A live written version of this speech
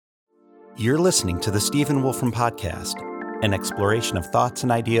You're listening to the Stephen Wolfram Podcast, an exploration of thoughts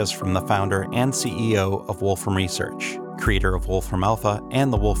and ideas from the founder and CEO of Wolfram Research, creator of Wolfram Alpha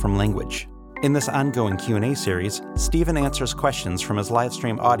and the Wolfram language. In this ongoing Q&A series, Stephen answers questions from his live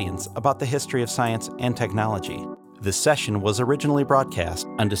stream audience about the history of science and technology. This session was originally broadcast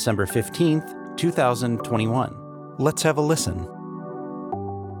on December 15th, 2021. Let's have a listen.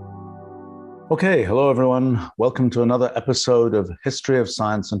 Okay, hello everyone. Welcome to another episode of History of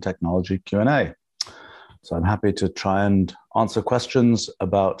Science and Technology Q&A. So I'm happy to try and answer questions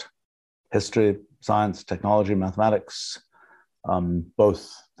about history, science, technology, mathematics,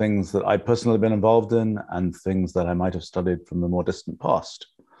 both things that I've personally been involved in and things that I might have studied from the more distant past.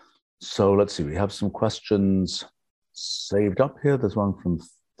 So let's see, we have some questions saved up here. There's one from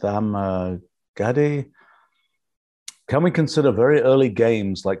Thama Gadi. Can we consider very early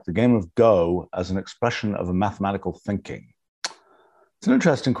games like the game of Go as an expression of a mathematical thinking? It's an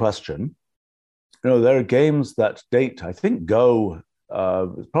interesting question. You know, there are games that date, I think Go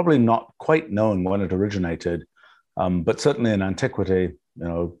is probably not quite known when it originated, but certainly in antiquity, you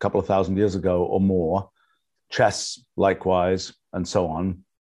know, a couple of thousand years ago or more, chess likewise, and so on.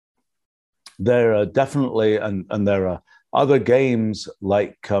 There are definitely, and there are other games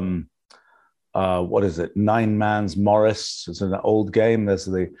like, what is it? Nine Man's Morris is an old game. There's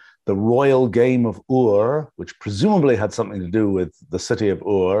the Royal Game of Ur, which presumably had something to do with the city of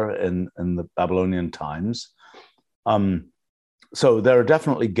Ur in the Babylonian times. So there are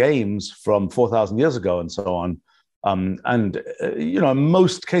definitely games from 4,000 years ago and so on. You know, in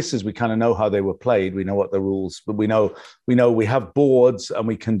most cases, we kind of know how they were played. We know what the rules, but we know we have boards and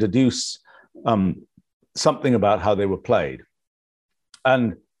we can deduce something about how they were played.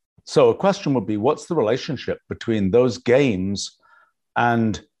 And so a question would be, what's the relationship between those games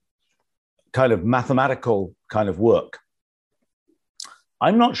and kind of mathematical kind of work?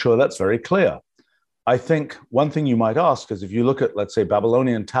 I'm not sure that's very clear. I think one thing you might ask is if you look at, let's say,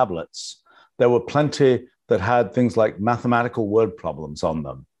 Babylonian tablets, there were plenty that had things like mathematical word problems on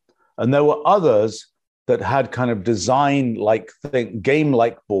them. And there were others that had kind of design-like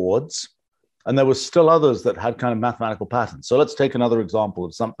game-like boards. And there were still others that had kind of mathematical patterns. So let's take another example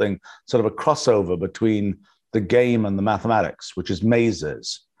of something sort of a crossover between the game and the mathematics, which is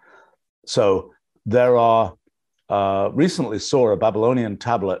mazes. So there are, recently saw a Babylonian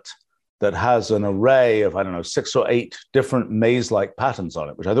tablet that has an array of, 6 or 8 different maze-like patterns on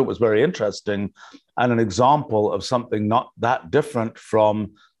it, which I thought was very interesting and an example of something not that different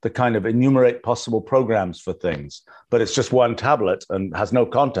from the kind of enumerate possible programs for things, but it's just one tablet and has no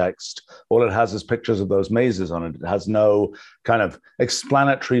context. All it has is pictures of those mazes on it. It has no kind of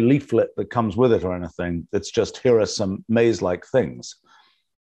explanatory leaflet that comes with it or anything. It's just, here are some maze-like things.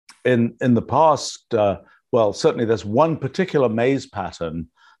 In the past, well, certainly there's one particular maze pattern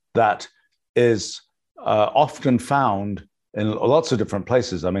that is often found in lots of different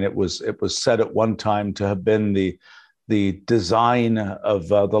places. I mean, it was said at one time to have been the design of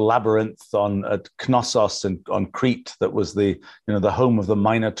the labyrinth at Knossos on Crete that was the home of the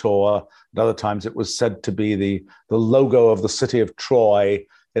Minotaur. At other times it was said to be the logo of the city of Troy.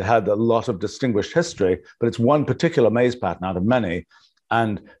 It had a lot of distinguished history, but it's one particular maze pattern out of many.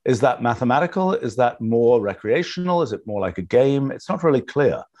 And is that mathematical? Is that more recreational? Is it more like a game? It's not really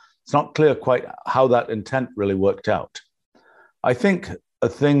clear. It's not clear quite how that intent really worked out. I think a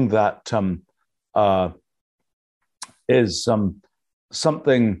thing that is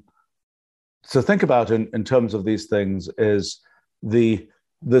something to think about in terms of these things is the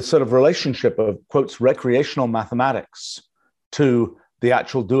sort of relationship of, quotes, recreational mathematics to the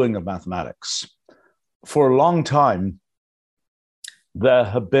actual doing of mathematics. For a long time, there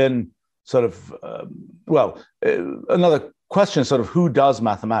have been sort of, another question is sort of who does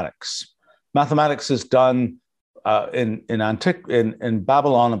mathematics? Mathematics is done in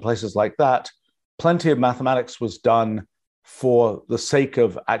Babylon and places like that. Plenty of mathematics was done for the sake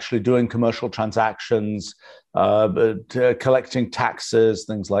of actually doing commercial transactions, collecting taxes,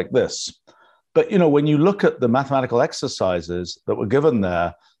 things like this. But, you know, when you look at the mathematical exercises that were given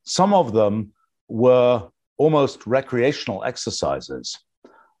there, some of them were almost recreational exercises.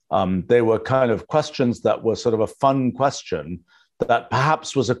 They were kind of questions that were sort of a fun question that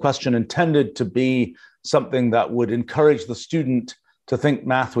perhaps was a question intended to be something that would encourage the student to think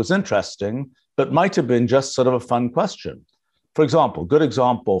math was interesting, but might have been just sort of a fun question. For example, good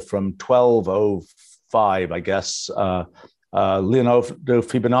example from 1205, I guess, Leonardo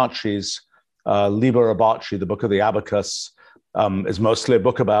Fibonacci's Liber Abaci, the book of the abacus, is mostly a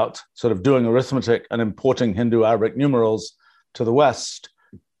book about sort of doing arithmetic and importing Hindu Arabic numerals to the West.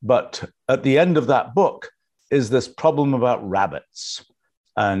 But at the end of that book is this problem about rabbits.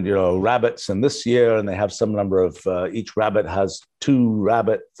 and rabbits in this year, and they have some number of each rabbit has two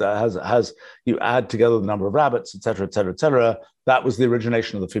rabbits, has you add together the number of rabbits, et cetera, et cetera, et cetera. That was the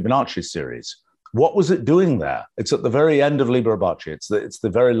origination of the Fibonacci series. What was it doing there? It's at the very end of Liber Abaci. It's the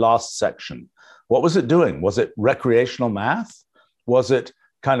very last section. What was it doing? Was it recreational math? Was it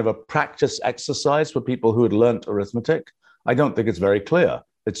kind of a practice exercise for people who had learnt arithmetic? I don't think it's very clear.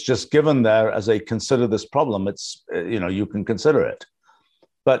 It's just given there as a consider this problem. It's, you can consider it.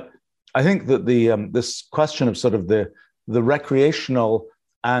 But I think that this question of sort of the recreational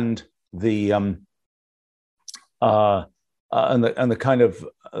and the kind of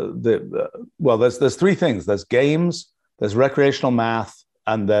there's three things. There's games, there's recreational math,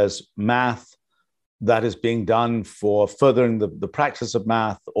 and there's math that is being done for furthering the practice of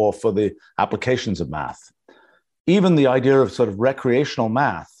math or for the applications of math. Even the idea of sort of recreational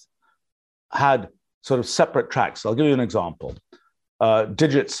math had sort of separate tracks. I'll give you an example.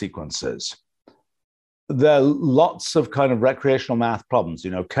 Digit sequences. There are lots of kind of recreational math problems.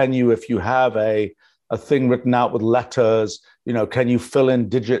 Can you, if you have a thing written out with letters, can you fill in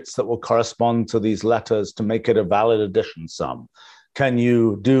digits that will correspond to these letters to make it a valid addition sum? Can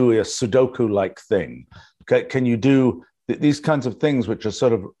you do a Sudoku-like thing? Can you do these kinds of things, which are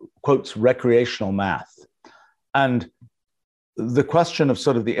sort of, quotes, recreational math? And the question of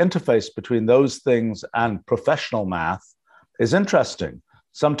sort of the interface between those things and professional math is interesting.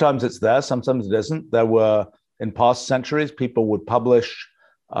 Sometimes it's there, sometimes it isn't. There were, in past centuries, people would publish,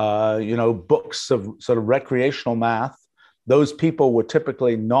 books of sort of recreational math. Those people were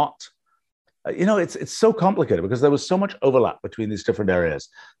typically not, it's so complicated because there was so much overlap between these different areas.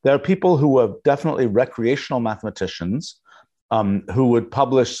 There are people who were definitely recreational mathematicians who would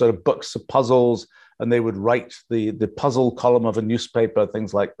publish sort of books of puzzles, and they would write the puzzle column of a newspaper,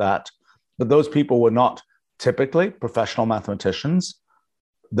 things like that. But those people were not typically professional mathematicians.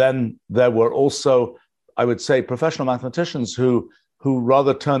 Then there were also, I would say, professional mathematicians who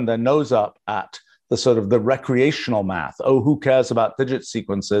rather turned their nose up at the sort of the recreational math. Oh, who cares about digit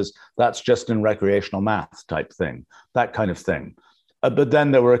sequences? That's just in recreational math type thing, that kind of thing. But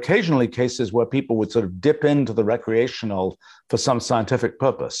then there were occasionally cases where people would sort of dip into the recreational for some scientific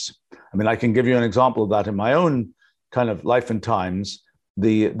purpose. I mean, I can give you an example of that in my own kind of life and times.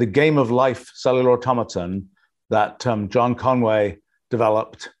 The game of life cellular automaton that John Conway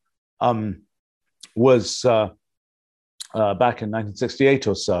developed was back in 1968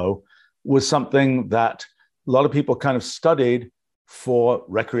 or so, was something that a lot of people kind of studied for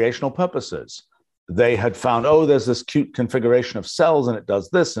recreational purposes. They had found, there's this cute configuration of cells and it does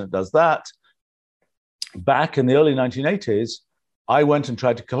this and it does that. Back in the early 1980s, I went and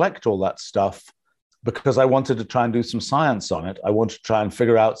tried to collect all that stuff because I wanted to try and do some science on it. I wanted to try and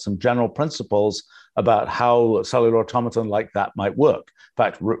figure out some general principles about how a cellular automaton like that might work. In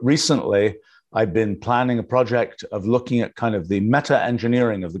fact, recently, I've been planning a project of looking at kind of the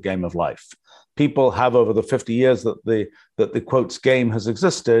meta-engineering of the game of life. People have, over the 50 years that the quotes game has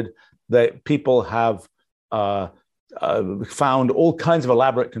existed, that people have found all kinds of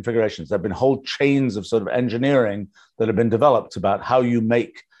elaborate configurations. There have been whole chains of sort of engineering that have been developed about how you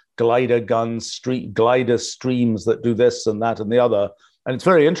make glider guns, glider streams that do this and that and the other. And it's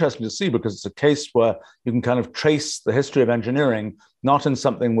very interesting to see because it's a case where you can kind of trace the history of engineering, not in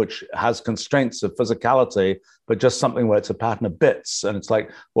something which has constraints of physicality, but just something where it's a pattern of bits. And it's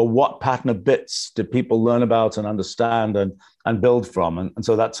like, well, what pattern of bits did people learn about and understand and build from? And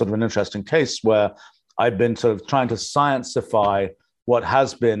so that's sort of an interesting case where I've been sort of trying to science-ify what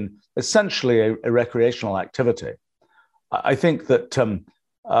has been essentially a recreational activity. I think that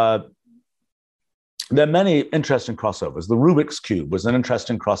there are many interesting crossovers. The Rubik's Cube was an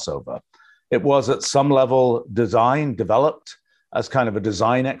interesting crossover. It was at some level developed as kind of a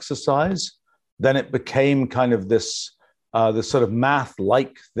design exercise. Then it became kind of this sort of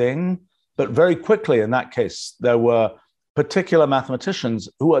math-like thing. But very quickly in that case, there were particular mathematicians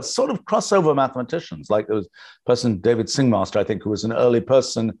who were sort of crossover mathematicians. Like there was a person, David Singmaster, I think, who was an early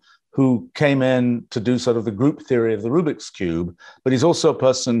person who came in to do sort of the group theory of the Rubik's Cube. But he's also a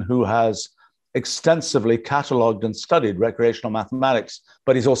person who has extensively cataloged and studied recreational mathematics,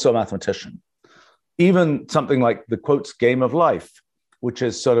 but he's also a mathematician. Even something like the quotes game of life, which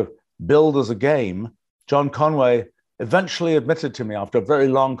is sort of billed as a game, John Conway eventually admitted to me after a very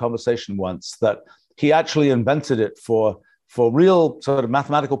long conversation once that he actually invented it for real sort of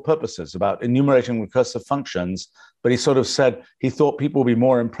mathematical purposes about enumerating recursive functions, but he sort of said he thought people would be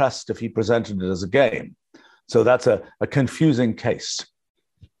more impressed if he presented it as a game. So that's a confusing case.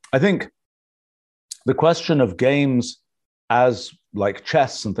 I think the question of games as like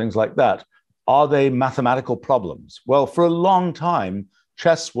chess and things like that, are they mathematical problems? Well, for a long time,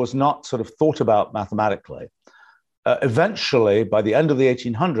 chess was not sort of thought about mathematically. Eventually, by the end of the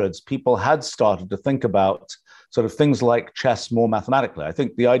 1800s, people had started to think about sort of things like chess more mathematically. I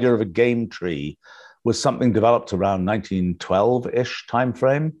think the idea of a game tree was something developed around 1912-ish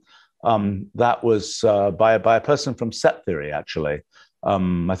timeframe. That was by a person from set theory, actually.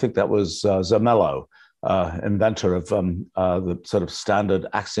 I think that was Zermelo, inventor of the sort of standard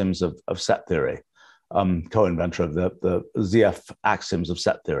axioms of set theory, co-inventor of the ZF axioms of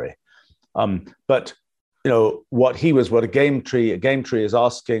set theory. But what a game tree is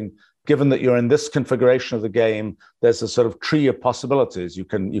asking, given that you're in this configuration of the game, there's a sort of tree of possibilities. You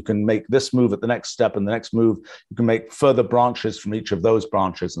can make this move at the next step, and the next move, you can make further branches from each of those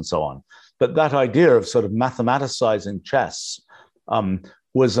branches and so on. But that idea of sort of mathematicizing chess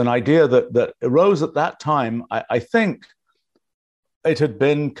was an idea that arose at that time. I think it had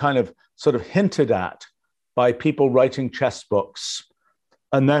been kind of sort of hinted at by people writing chess books,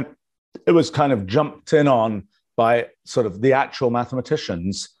 and then it was kind of jumped in on by sort of the actual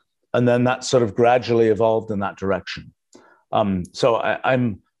mathematicians, and then that sort of gradually evolved in that direction. So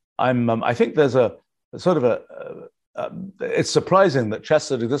I think there's a sort of it's surprising that chess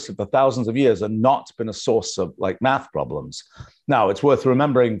had existed for thousands of years and not been a source of like math problems. Now, it's worth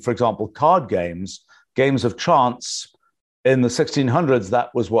remembering, for example, card games, games of chance in the 1600s.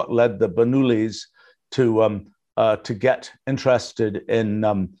 That was what led the Bernoullis to get interested in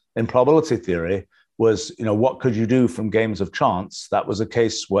probability theory. Was, what could you do from games of chance? That was a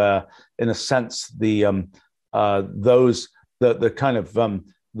case where, in a sense, the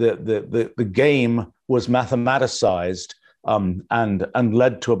game was mathematicized and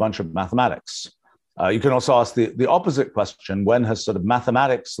led to a bunch of mathematics. You can also ask the opposite question: when has sort of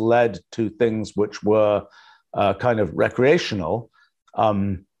mathematics led to things which were kind of recreational?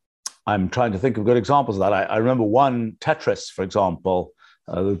 I'm trying to think of good examples of that. I remember one, Tetris, for example.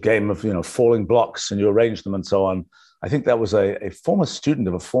 The game of falling blocks and you arrange them and so on. I think that was a former student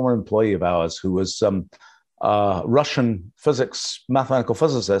of a former employee of ours who was Russian mathematical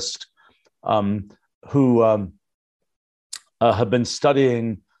physicist who had been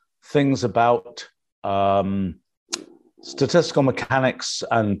studying things about statistical mechanics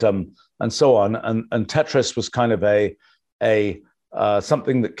and so on. And Tetris was kind of a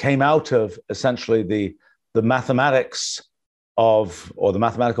something that came out of essentially the mathematics or the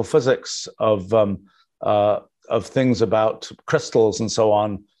mathematical physics of things about crystals and so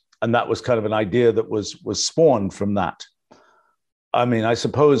on, and that was kind of an idea that was spawned from that. I mean, I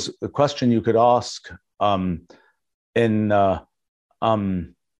suppose the question you could ask to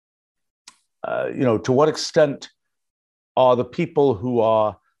what extent are the people who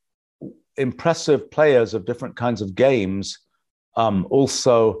are impressive players of different kinds of games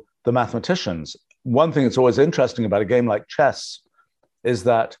also the mathematicians? One thing that's always interesting about a game like chess is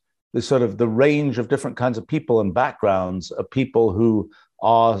that the range of different kinds of people and backgrounds of people who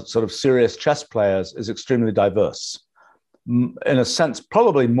are sort of serious chess players is extremely diverse. In a sense,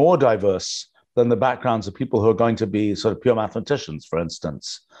 probably more diverse than the backgrounds of people who are going to be sort of pure mathematicians, for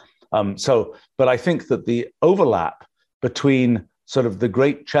instance. But I think that the overlap between sort of the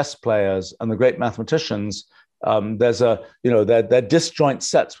great chess players and the great mathematicians, they're disjoint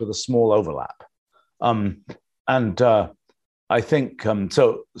sets with a small overlap. I think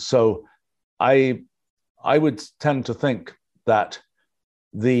so. I would tend to think that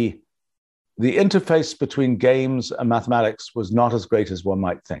the interface between games and mathematics was not as great as one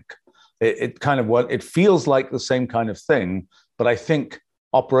might think. It feels like the same kind of thing, but I think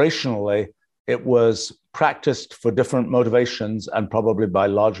operationally it was practiced for different motivations and probably by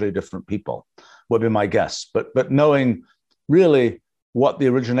largely different people, would be my guess. But knowing really what the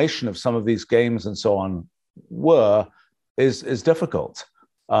origination of some of these games and so on were is difficult.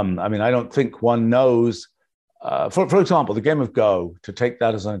 I mean, I don't think one knows. For example, the game of Go, to take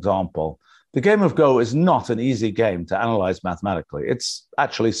that as an example, the game of Go is not an easy game to analyze mathematically. It's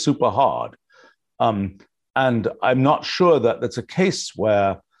actually super hard. And I'm not sure that that's a case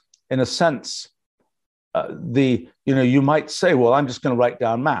where, in a sense, you might say, well, I'm just going to write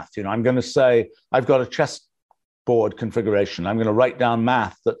down math. I'm going to say, I've got a chessboard configuration. I'm going to write down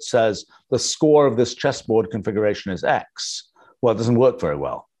math that says the score of this chessboard configuration is X. Well, it doesn't work very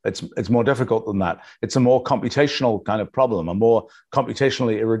well. It's more difficult than that. It's a more computational kind of problem, a more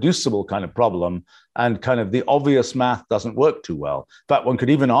computationally irreducible kind of problem, and kind of the obvious math doesn't work too well. In fact, one could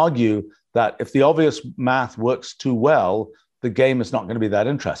even argue that if the obvious math works too well, the game is not going to be that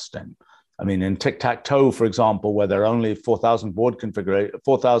interesting. I mean, in tic-tac-toe, for example, where there are only 4,000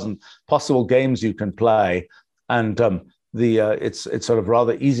 possible games you can play, and it's sort of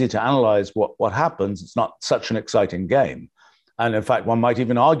rather easy to analyze what happens. It's not such an exciting game. And in fact, one might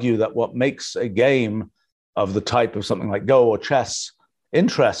even argue that what makes a game of the type of something like Go or chess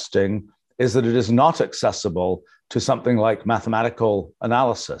interesting is that it is not accessible to something like mathematical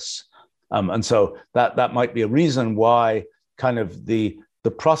analysis. And so that might be a reason why kind of the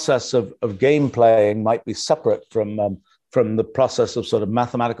process of game playing might be separate from the process of sort of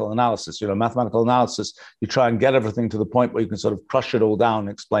mathematical analysis. Mathematical analysis, you try and get everything to the point where you can sort of crush it all down and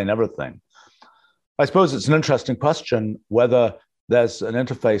explain everything. I suppose it's an interesting question whether there's an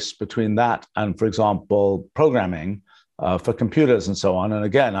interface between that and, for example, programming for computers and so on. And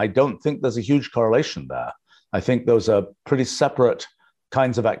again, I don't think there's a huge correlation there. I think those are pretty separate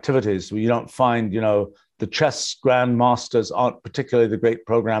kinds of activities where you don't find, the chess grandmasters aren't particularly the great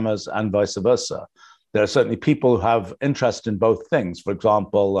programmers and vice versa. There are certainly people who have interest in both things. For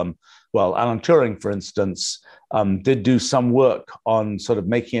example, Alan Turing, for instance, did do some work on sort of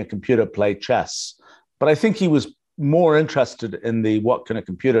making a computer play chess. But I think he was more interested in the what can a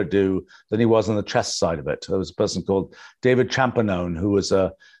computer do than he was on the chess side of it. There was a person called David Champernowne, who was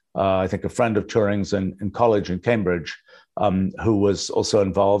I think a friend of Turing's in college in Cambridge, who was also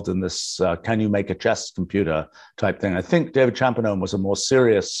involved in this can you make a chess computer type thing. I think David Champernowne was a more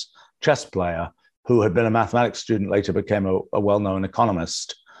serious chess player who had been a mathematics student, later became a well-known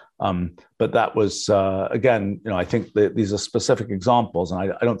economist. But that was, again, I think these are specific examples, and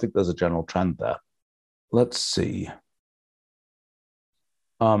I don't think there's a general trend there. Let's see.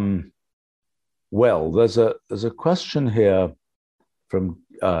 Well, there's a question here from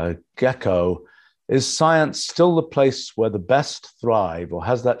Gecko. Is science still the place where the best thrive, or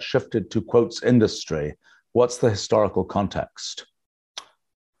has that shifted to, quotes, industry? What's the historical context?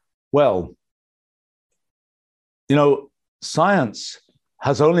 Well, science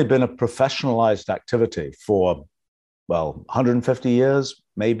has only been a professionalized activity for, 150 years,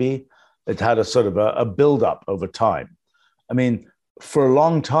 maybe. It had a sort of a build-up over time. I mean, for a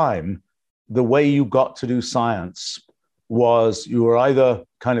long time, the way you got to do science was you were either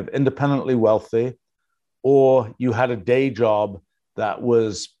kind of independently wealthy, or you had a day job that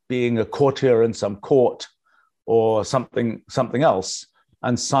was being a courtier in some court or something else.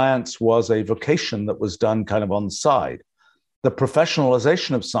 And science was a vocation that was done kind of on the side. The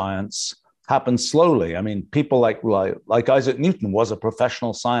professionalization of science happened slowly. I mean, people like Isaac Newton was a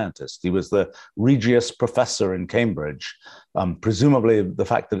professional scientist. He was the Regius Professor in Cambridge. Presumably, the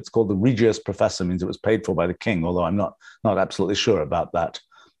fact that it's called the Regius Professor means it was paid for by the king, although I'm not absolutely sure about that.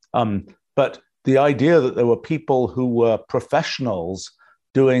 But the idea that there were people who were professionals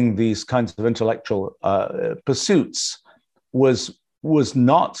doing these kinds of intellectual pursuits has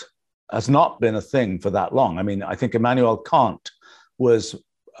not been a thing for that long. I mean, I think Immanuel Kant was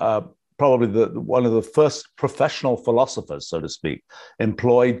probably one of the first professional philosophers, so to speak,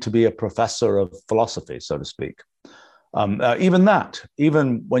 employed to be a professor of philosophy, so to speak.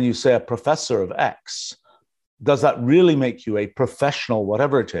 Even when you say a professor of X, does that really make you a professional,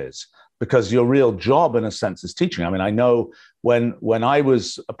 whatever it is? Because your real job, in a sense, is teaching. I mean, I know when I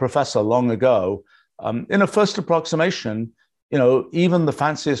was a professor long ago, in a first approximation, even the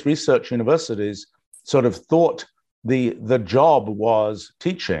fanciest research universities sort of thought the job was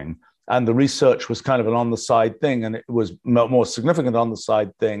teaching, and the research was kind of an on-the-side thing, and it was more significant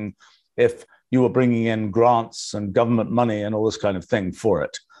on-the-side thing if you were bringing in grants and government money and all this kind of thing for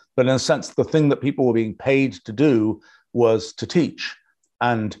it. But in a sense, the thing that people were being paid to do was to teach,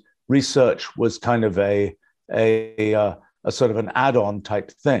 and research was kind of a sort of an add-on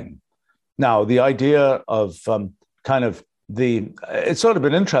type thing. Now, the idea of it's sort of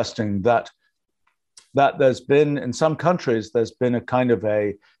been interesting that there's been, in some countries, there's been a kind of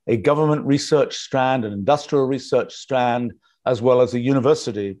a government research strand, an industrial research strand, as well as a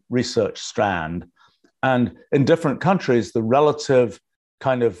university research strand. And in different countries, the relative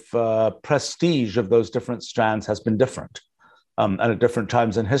kind of prestige of those different strands has been different, and at different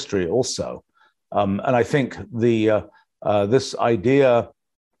times in history also. And I think this idea,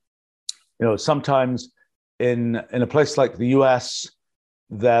 sometimes in a place like the US,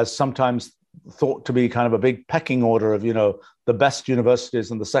 there's sometimes thought to be kind of a big pecking order of, the best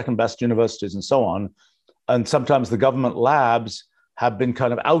universities and the second best universities and so on. And sometimes the government labs have been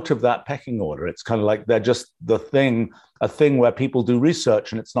kind of out of that pecking order. It's kind of like they're just a thing where people do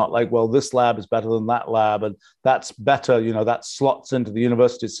research, and it's not like, well, this lab is better than that lab, and that's better, that slots into the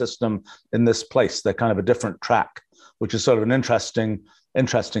university system in this place. They're kind of a different track, which is sort of an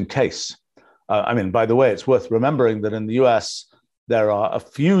interesting case. I mean, by the way, it's worth remembering that in the US, there are a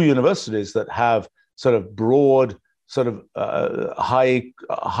few universities that have sort of broad, sort of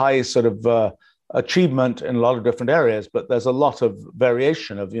high sort of achievement in a lot of different areas, but there's a lot of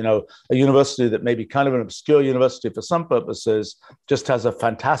variation of, a university that may be kind of an obscure university for some purposes just has a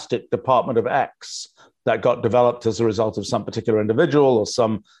fantastic department of X that got developed as a result of some particular individual or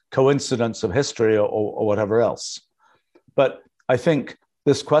some coincidence of history or whatever else. But I think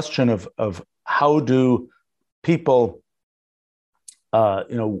this question of how do people, how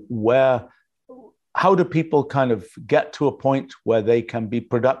do people kind of get to a point where they can be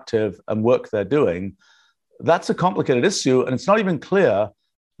productive and work they're doing? That's a complicated issue. And it's not even clear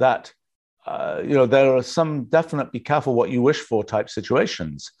that, there are some definite be careful what you wish for type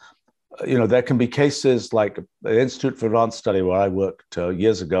situations. There can be cases like the Institute for Advanced Study, where I worked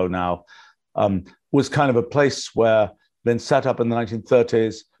years ago now, was kind of a place where been set up in the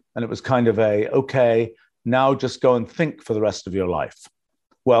 1930s. And it was kind of okay, now just go and think for the rest of your life.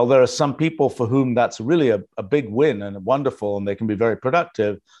 Well, there are some people for whom that's really a big win and wonderful, and they can be very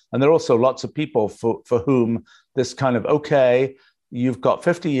productive. And there are also lots of people for whom this kind of, okay, you've got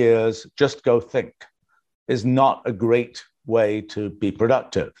 50 years, just go think, is not a great way to be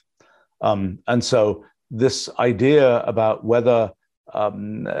productive. And so this idea about whether,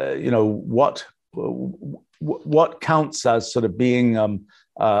 what counts as sort of being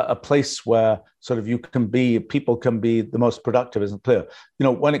a place where sort of people can be the most productive isn't clear.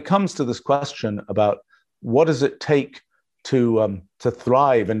 When it comes to this question about what does it take to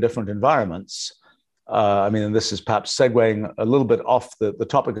thrive in different environments, and this is perhaps segueing a little bit off the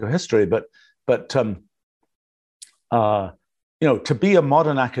topic of history, but to be a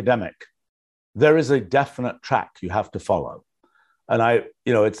modern academic, there is a definite track you have to follow. And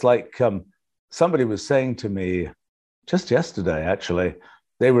it's like somebody was saying to me just yesterday, actually,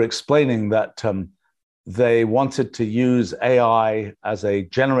 they were explaining that they wanted to use AI as a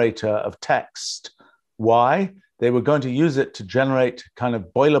generator of text. Why? They were going to use it to generate kind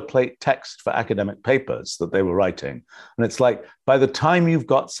of boilerplate text for academic papers that they were writing. And it's like, by the time you've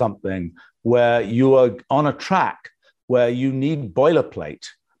got something where you are on a track where you need boilerplate,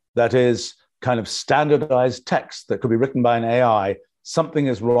 that is kind of standardized text that could be written by an AI, something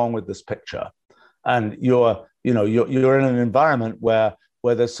is wrong with this picture. And you're in an environment where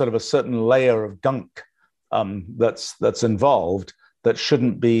there's sort of a certain layer of gunk that's involved that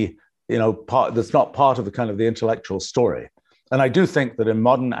shouldn't be, that's not part of the kind of the intellectual story. And I do think that in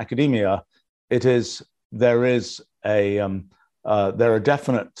modern academia, there are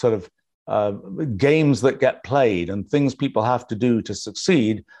definite sort of games that get played and things people have to do to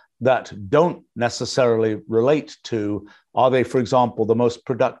succeed that don't necessarily relate to, are they, for example, the most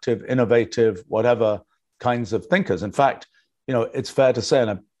productive, innovative, whatever kinds of thinkers? In fact, it's fair to say,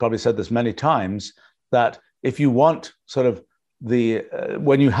 and I've probably said this many times, that if you want sort of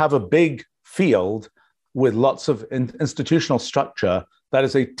when you have a big field with lots of institutional structure, that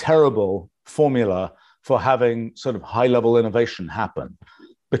is a terrible formula for having sort of high-level innovation happen,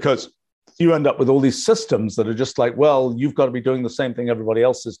 because you end up with all these systems that are just like, well, you've got to be doing the same thing everybody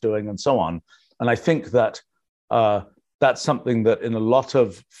else is doing and so on. And I think that that's something that in a lot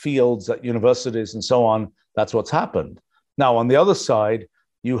of fields at universities and so on, that's what's happened. Now, on the other side,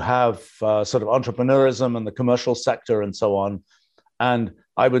 you have sort of entrepreneurism and the commercial sector and so on. And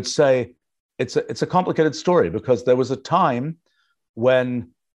I would say it's a complicated story, because there was a time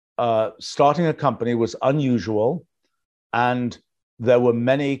when starting a company was unusual, and there were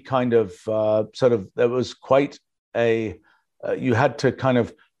many kind of there was quite you had to kind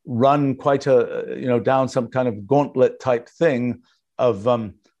of run quite down some kind of gauntlet type thing of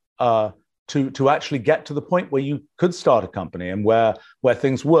to actually get to the point where you could start a company and where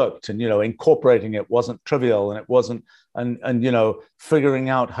things worked, and incorporating it wasn't trivial, and it wasn't and figuring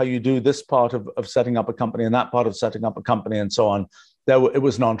out how you do this part of setting up a company and that part of setting up a company and so on. It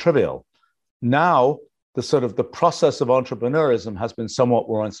was non-trivial. Now the process of entrepreneurism has been somewhat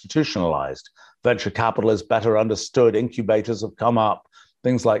more institutionalized. Venture capital is better understood. Incubators have come up,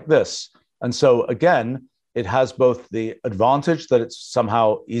 things like this. And so again, it has both the advantage that it's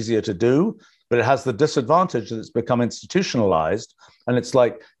somehow easier to do, but it has the disadvantage that it's become institutionalized. And it's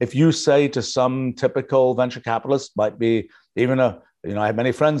like, if you say to some typical venture capitalist, might be even I have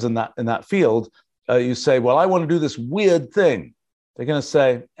many friends in that field, you say, well, I want to do this weird thing. They're going to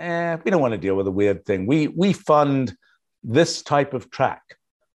say, we don't want to deal with a weird thing. We fund this type of track.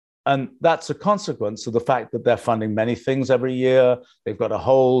 And that's a consequence of the fact that they're funding many things every year. They've got a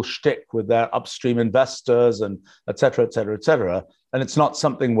whole shtick with their upstream investors and et cetera, et cetera, et cetera. And it's not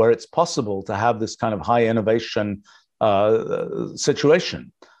something where it's possible to have this kind of high innovation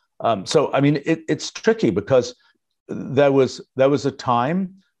situation. So, it's tricky, because there was a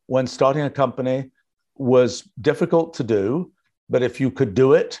time when starting a company was difficult to do, but if you could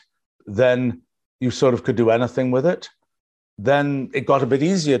do it, then you sort of could do anything with it. Then it got a bit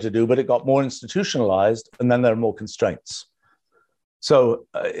easier to do, but it got more institutionalized, and then there are more constraints. So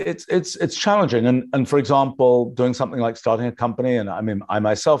it's challenging. And for example, doing something like starting a company, and I mean, I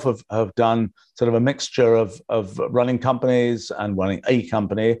myself have done sort of a mixture of running companies and running a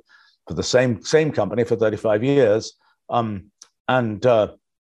company for the same company for 35 years, and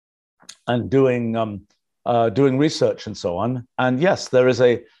doing research and so on. And yes, there is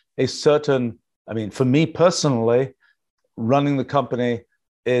a certain, I mean, for me personally, running the company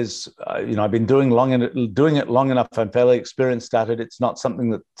is, I've been doing it long enough. I'm fairly experienced at it. It's not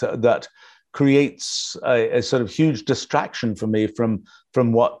something that creates a sort of huge distraction for me from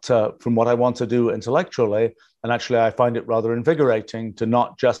what I want to do intellectually. And actually, I find it rather invigorating to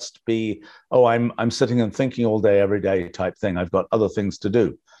not just be, I'm sitting and thinking all day, every day type thing. I've got other things to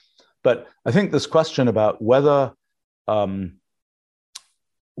do. But I think this question about whether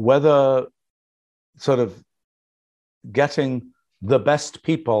sort of getting the best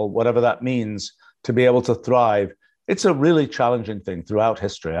people, whatever that means, to be able to thrive, it's a really challenging thing throughout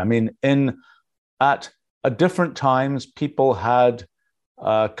history. I mean, at different times, people had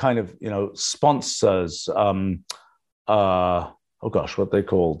kind of, sponsors. What they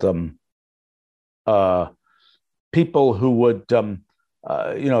called? People who would,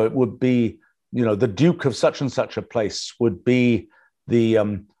 it would be, the Duke of such and such a place would be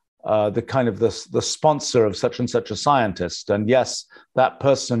the kind of the sponsor of such and such a scientist, and yes, that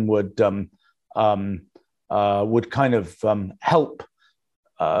person would kind of help.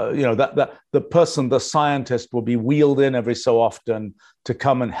 That the person, the scientist, will be wheeled in every so often to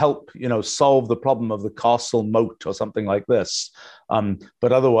come and help, solve the problem of the castle moat or something like this.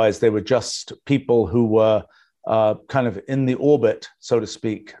 But otherwise, they were just people who were kind of in the orbit, so to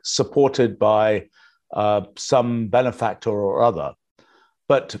speak, supported by some benefactor or other.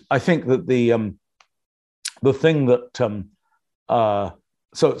 But I think that the thing that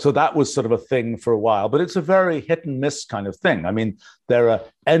so that was sort of a thing for a while, but it's a very hit and miss kind of thing. I mean, there are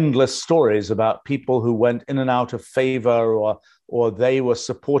endless stories about people who went in and out of favor, or they were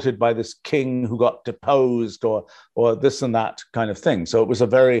supported by this king who got deposed, or this and that kind of thing. So it was a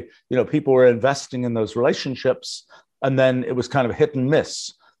very, people were investing in those relationships, and then it was kind of hit and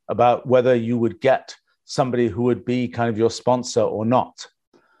miss about whether you would get somebody who would be kind of your sponsor or not.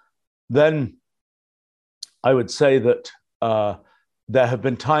 Then I would say that there have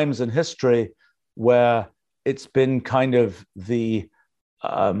been times in history where it's been kind of the,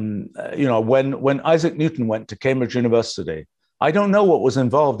 when Isaac Newton went to Cambridge University, I don't know what was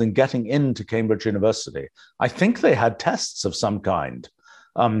involved in getting into Cambridge University. I think they had tests of some kind.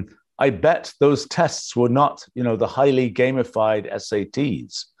 I bet those tests were not, the highly gamified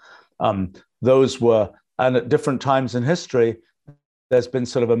SATs. Those were, and at different times in history, there's been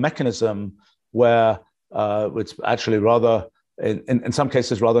sort of a mechanism where it's actually rather, in some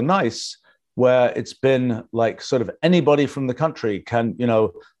cases, rather nice, where it's been like sort of anybody from the country can,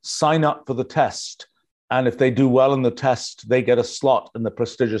 sign up for the test. And if they do well in the test, they get a slot in the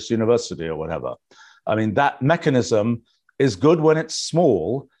prestigious university or whatever. I mean, that mechanism is good when it's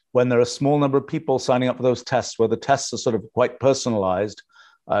small, when there are a small number of people signing up for those tests, where the tests are sort of quite personalized.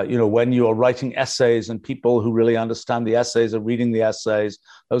 When you're writing essays and people who really understand the essays are reading the essays,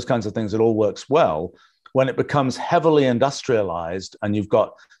 those kinds of things, it all works well. When it becomes heavily industrialized and you've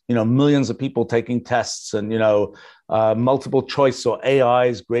got, millions of people taking tests and, multiple choice or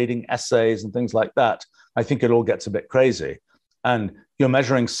AIs grading essays and things like that, I think it all gets a bit crazy. And you're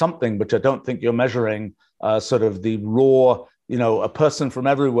measuring something, but I don't think you're measuring sort of the raw, a person from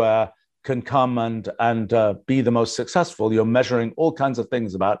everywhere can come and be the most successful. You're measuring all kinds of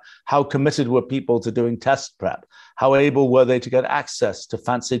things about how committed were people to doing test prep, how able were they to get access to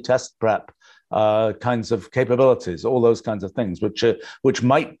fancy test prep kinds of capabilities, all those kinds of things, which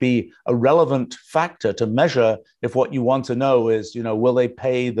might be a relevant factor to measure if what you want to know is, will they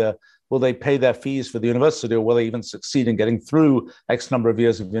pay their fees for the university, or will they even succeed in getting through X number of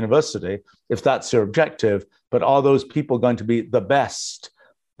years of university, if that's your objective. But are those people going to be the best,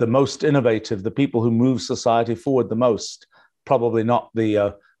 the most innovative, the people who move society forward the most? Probably not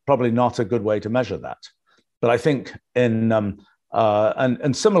a good way to measure that. But I think and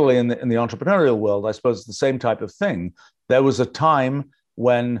similarly in the entrepreneurial world, I suppose the same type of thing. There was a time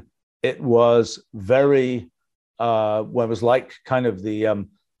when it was very, when it was like kind of the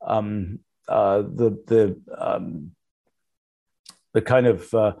kind of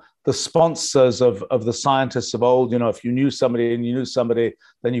the sponsors of the scientists of old. If you knew somebody and you knew somebody,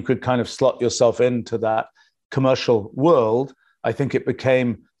 then you could kind of slot yourself into that commercial world. I think it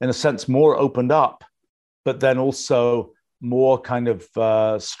became, in a sense, more opened up, but then also more kind of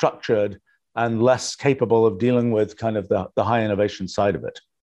structured and less capable of dealing with kind of the high innovation side of it.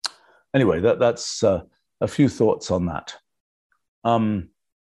 Anyway, that's a few thoughts on that.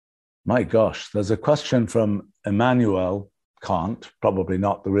 My gosh, there's a question from Emmanuel Kant, probably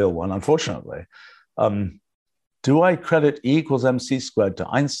not the real one, unfortunately. Do I credit E equals mc squared to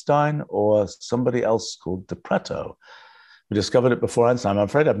Einstein or somebody else called Depreto, who discovered it before Einstein? I'm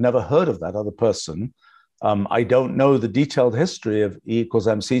afraid I've never heard of that other person. I don't know the detailed history of E equals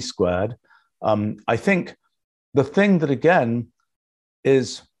mc squared. I think the thing that, again,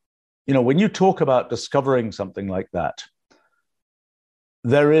 is, when you talk about discovering something like that,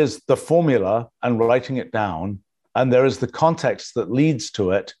 there is the formula and writing it down, and there is the context that leads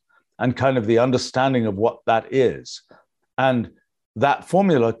to it and kind of the understanding of what that is. And that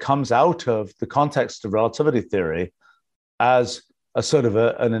formula comes out of the context of relativity theory as a sort of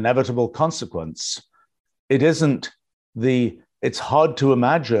an inevitable consequence. It's hard to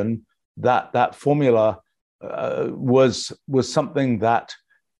imagine that formula was something that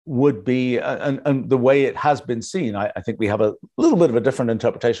would be, and the way it has been seen, I think we have a little bit of a different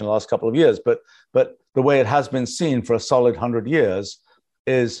interpretation in the last couple of years, but the way it has been seen for a solid 100 years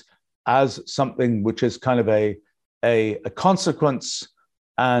is as something which is kind of a consequence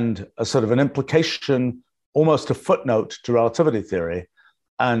and a sort of an implication, almost a footnote to relativity theory.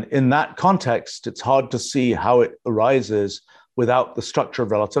 And in that context, it's hard to see how it arises without the structure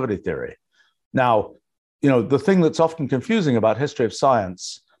of relativity theory. Now, the thing that's often confusing about history of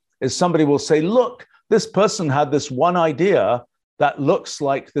science is somebody will say, look, this person had this one idea that looks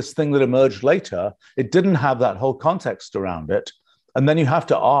like this thing that emerged later. It didn't have that whole context around it. And then you have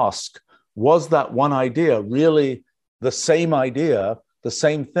to ask, was that one idea really the same idea, the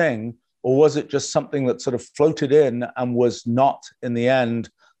same thing, or was it just something that sort of floated in and was not, in the end,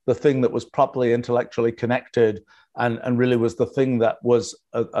 the thing that was properly intellectually connected and really was the thing that was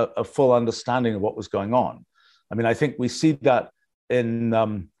a full understanding of what was going on? I mean, I think we see that in,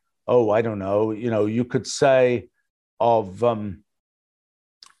 I don't know, you could say of,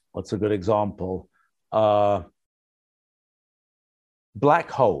 what's a good example? Black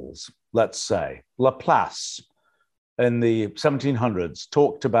holes, let's say. Laplace in the 1700s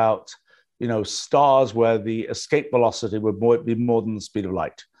talked about, stars where the escape velocity would be more than the speed of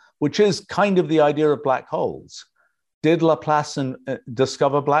light, which is kind of the idea of black holes. Did Laplace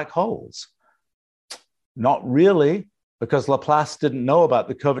discover black holes? Not really, because Laplace didn't know about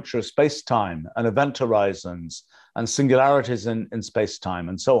the curvature of space-time and event horizons and singularities in space-time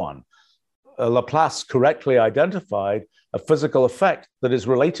and so on. Laplace correctly identified a physical effect that is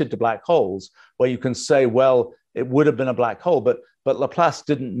related to black holes, where you can say, well, it would have been a black hole, but Laplace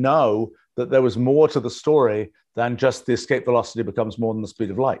didn't know that there was more to the story than just the escape velocity becomes more than the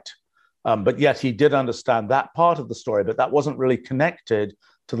speed of light. But yet he did understand that part of the story, but that wasn't really connected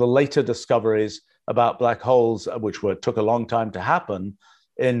to the later discoveries about black holes, which took a long time to happen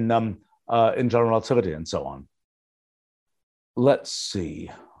in general relativity and so on. Let's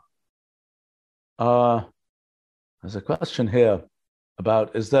see. There's a question here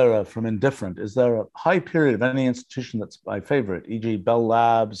about, from Indifferent, is there a high period of any institution that's my favorite, e.g. Bell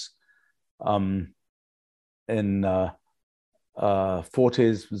Labs in 40s,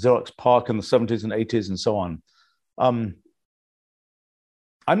 Xerox PARC in the 70s and 80s and so on?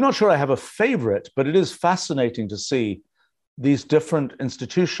 I'm not sure I have a favorite, but it is fascinating to see these different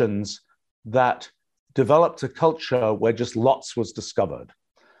institutions that developed a culture where just lots was discovered.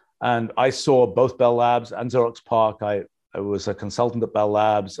 And I saw both Bell Labs and Xerox PARC. I was a consultant at Bell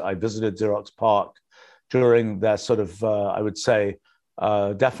Labs. I visited Xerox PARC during their sort of, I would say,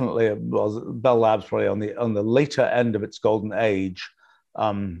 definitely, Bell Labs probably on the later end of its golden age.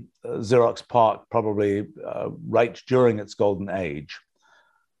 Xerox PARC probably right during its golden age.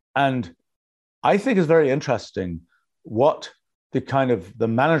 And I think it's very interesting what the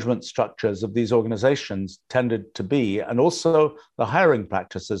management structures of these organizations tended to be, and also the hiring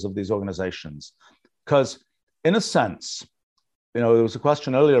practices of these organizations. Because in a sense, there was a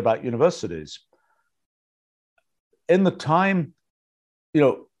question earlier about universities. In the time,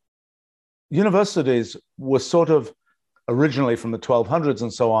 universities were sort of originally from the 1200s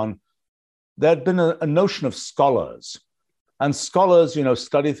and so on, there'd been a notion of scholars. And scholars,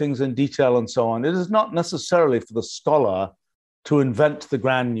 study things in detail and so on. It is not necessarily for the scholar to invent the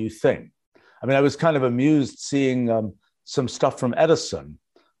grand new thing. I mean, I was kind of amused seeing some stuff from Edison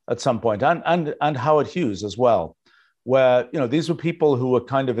at some point, and Howard Hughes as well, where these were people who were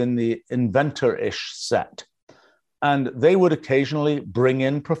kind of in the inventor-ish set. And they would occasionally bring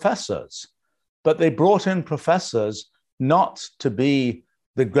in professors, but they brought in professors not to be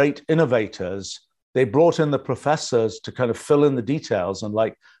the great innovators. They brought in the professors to kind of fill in the details and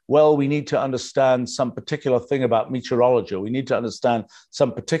well, we need to understand some particular thing about meteorology. We need to understand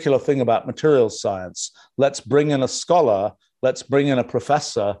some particular thing about materials science. Let's bring in a scholar. Let's bring in a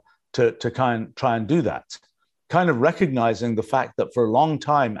professor to try and do that. Kind of recognizing the fact that for a long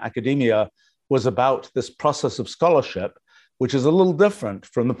time, academia was about this process of scholarship, which is a little different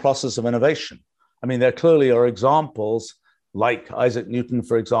from the process of innovation. I mean, there clearly are examples like Isaac Newton,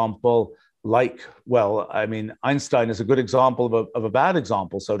 for example, Einstein is a good example of a bad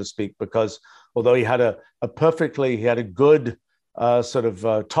example, so to speak, because although he had a good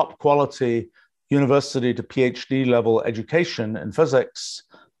top quality university to PhD level education in physics,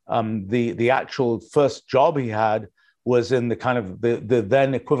 the actual first job he had was in the kind of the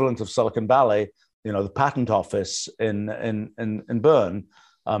then equivalent of Silicon Valley, the patent office in Bern,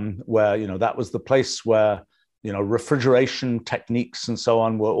 where that was the place where refrigeration techniques and so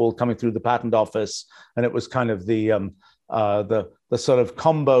on were all coming through the patent office, and it was kind of the sort of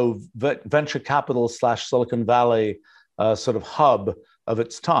combo venture capital / Silicon Valley sort of hub of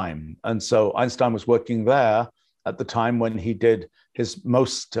its time. And so Einstein was working there at the time when he did his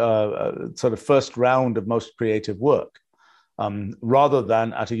most sort of first round of most creative work, rather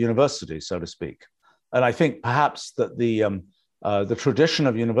than at a university, so to speak. And I think perhaps that the tradition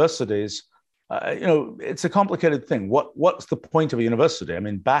of universities, it's a complicated thing. What's the point of a university? I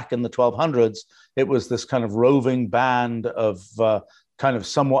mean, back in the 1200s, it was this kind of roving band of kind of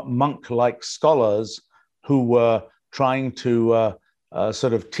somewhat monk-like scholars who were trying to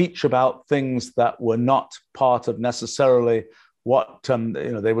sort of teach about things that were not part of necessarily what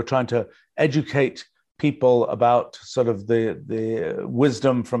they were trying to educate people about sort of the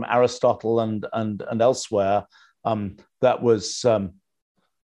wisdom from Aristotle and elsewhere that was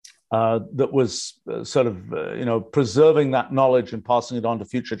sort of preserving that knowledge and passing it on to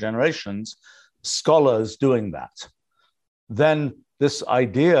future generations, scholars doing that. Then this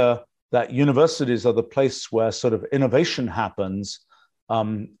idea that universities are the place where sort of innovation happens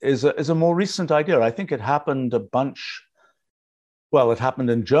is a more recent idea. I think it happened a bunch. Well, it happened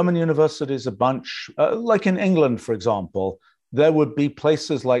in German universities a bunch. Like in England, for example, there would be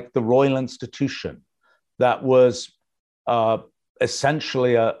places like the Royal Institution that was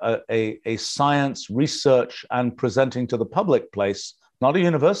essentially a science research and presenting to the public place, not a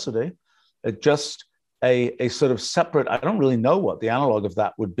university, just a sort of separate, I don't really know what the analog of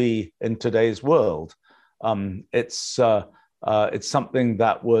that would be in today's world. It's something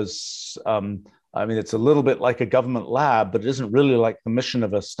that was, it's a little bit like a government lab, but it isn't really like the mission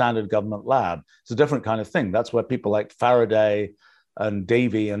of a standard government lab. It's a different kind of thing. That's where people like Faraday and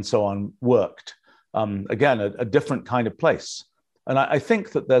Davy and so on worked. Again, a different kind of place. And I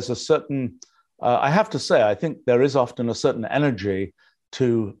think that there's a certain, I have to say, I think there is often a certain energy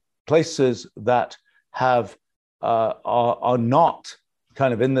to places that have are not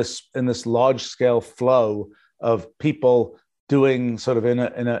kind of in this large scale flow of people doing sort of in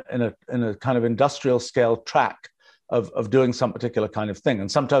a kind of industrial scale track of doing some particular kind of thing.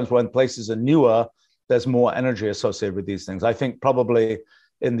 And sometimes when places are newer, there's more energy associated with these things. I think probably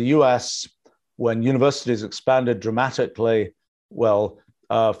in the US, when universities expanded dramatically,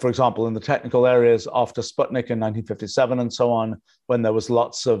 for example, in the technical areas after Sputnik in 1957 and so on, when there was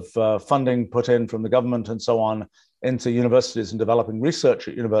lots of funding put in from the government and so on into universities and developing research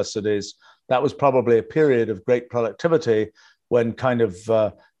at universities, that was probably a period of great productivity when kind of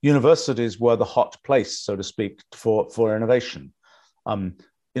universities were the hot place, so to speak, for innovation.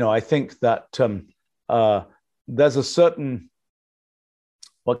 I think that there's a certain,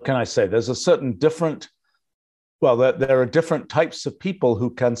 what can I say? There's a certain different, there are different types of people who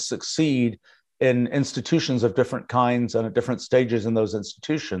can succeed in institutions of different kinds and at different stages in those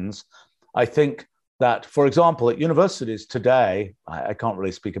institutions. I think that, for example, at universities today, I can't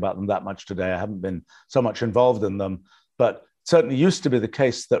really speak about them that much today. I haven't been so much involved in them, but certainly used to be the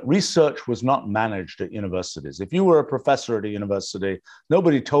case that research was not managed at universities. If you were a professor at a university,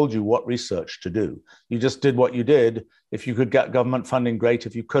 nobody told you what research to do. You just did what you did. If you could get government funding, great.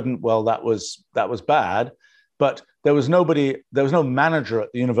 If you couldn't, well, that was bad. But there was no manager at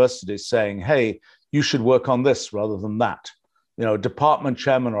the university saying, hey, you should work on this rather than that. A department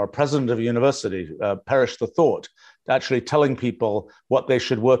chairman or a president of a university, perish the thought, actually telling people what they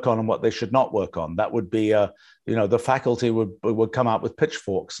should work on and what they should not work on. That would be, the faculty would come out with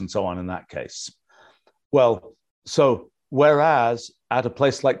pitchforks and so on in that case. Well, so whereas at a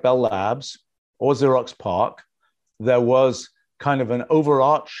place like Bell Labs or Xerox PARC, there was kind of an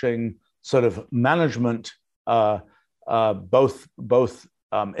overarching sort of management, both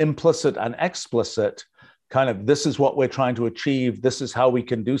implicit and explicit, kind of, this is what we're trying to achieve, this is how we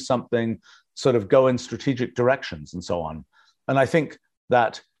can do something, sort of go in strategic directions and so on. And I think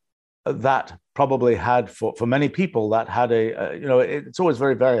that that probably had for many people that had it's always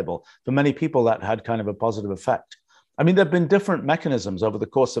very variable. For many people that had kind of a positive effect. I mean, there have been different mechanisms over the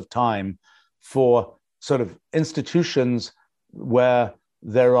course of time for sort of institutions where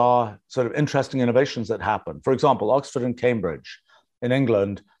there are sort of interesting innovations that happen. For example, Oxford and Cambridge in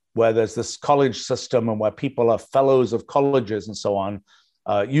England, where there's this college system and where people are fellows of colleges and so on.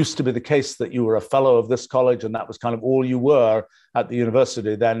 Used to be the case that you were a fellow of this college and that was kind of all you were at the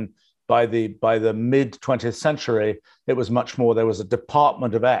university. Then by the mid 20th century, it was much more, there was a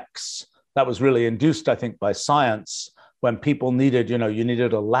department of X that was really induced, I think, by science when people needed, you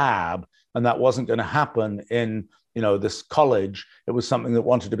needed a lab, and that wasn't going to happen in, this college. It was something that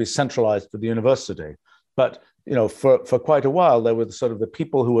wanted to be centralized for the university. But, for quite a while, there were sort of the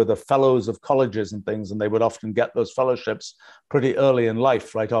people who were the fellows of colleges and things, and they would often get those fellowships pretty early in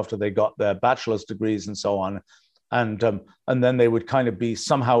life, right after they got their bachelor's degrees and so on. And then they would kind of be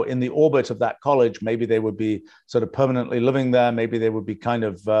somehow in the orbit of that college. Maybe they would be sort of permanently living there. Maybe they would be kind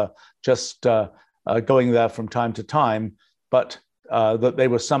of just going there from time to time, but that they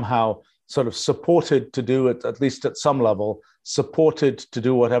were somehow sort of supported to do it, at least at some level, supported to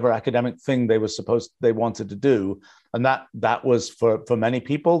do whatever academic thing they wanted to do. And that was for many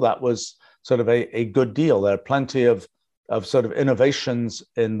people, that was sort of a good deal. There are plenty of sort of innovations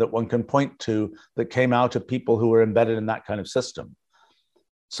that one can point to that came out of people who were embedded in that kind of system.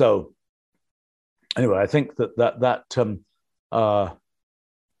 So anyway, I think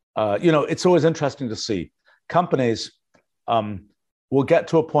it's always interesting to see companies will get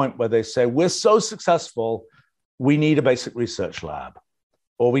to a point where they say, we're so successful, we need a basic research lab,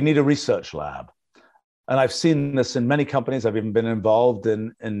 or we need a research lab. And I've seen this in many companies. I've even been involved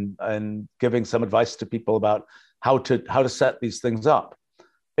in giving some advice to people about how to set these things up.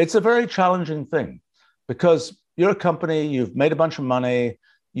 It's a very challenging thing because you're a company, you've made a bunch of money,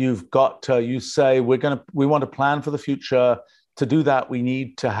 you've got you say we want to plan for the future. To do that, we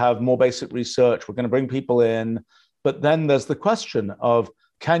need to have more basic research. We're going to bring people in, but then there's the question of,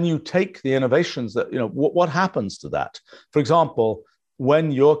 can you take the innovations that, what happens to that? For example,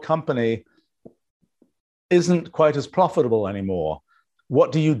 when your company isn't quite as profitable anymore,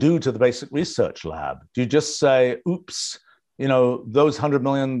 what do you do to the basic research lab? Do you just say, oops, those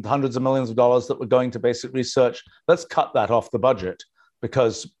hundreds of millions of dollars that were going to basic research, let's cut that off the budget,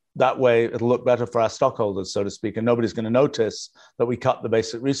 because that way it'll look better for our stockholders, so to speak, and nobody's going to notice that we cut the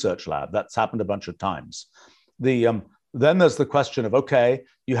basic research lab. That's happened a bunch of times. Then there's the question of, okay,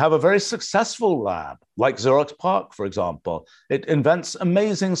 you have a very successful lab, like Xerox PARC, for example. It invents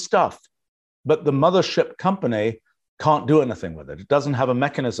amazing stuff, but the mothership company can't do anything with it. It doesn't have a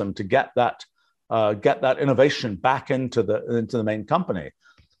mechanism to get that innovation back into the main company.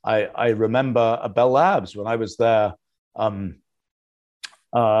 I remember at Bell Labs when I was there.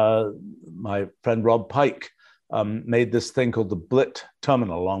 My friend Rob Pike made this thing called the Blit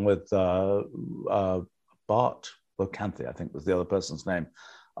terminal, along with Bart Locanthe, I think was the other person's name.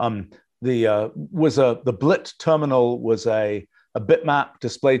 The Blit terminal was a bitmap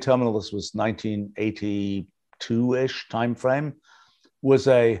display terminal. This was 1982-ish timeframe. Was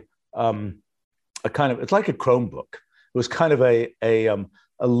a kind of, it's like a Chromebook. It was kind of a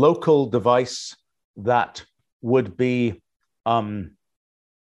local device that would be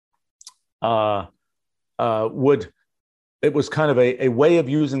it was kind of a way of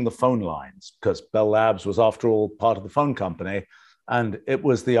using the phone lines, because Bell Labs was, after all, part of the phone company. And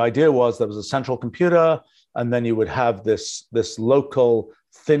the idea was there was a central computer, and then you would have this local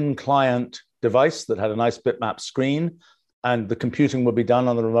thin client device that had a nice bitmap screen, and the computing would be done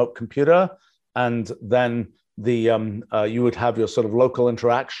on the remote computer. And then you would have your sort of local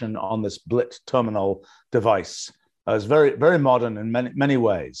interaction on this Blit terminal device. It was very, very modern in many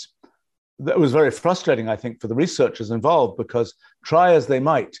ways. That was very frustrating, I think, for the researchers involved, because try as they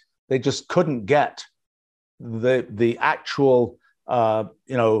might, they just couldn't get the actual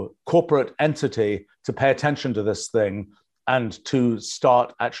corporate entity to pay attention to this thing and to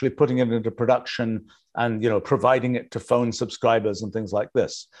start actually putting it into production and providing it to phone subscribers and things like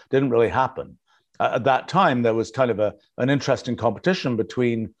this. Didn't really happen. At that time, there was kind of an interesting competition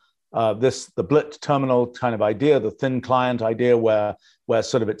between the Blit terminal kind of idea, the thin client idea, where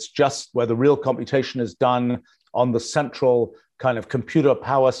sort of it's just where the real computation is done on the central kind of computer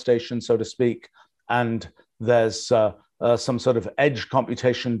power station, so to speak, and there's some sort of edge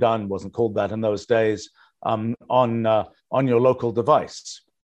computation done, wasn't called that in those days, on your local device.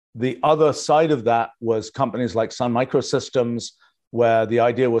 The other side of that was companies like Sun Microsystems, where the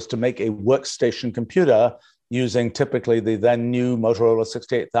idea was to make a workstation computer using typically the then new Motorola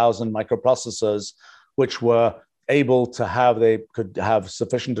 68000 microprocessors, which were able to they could have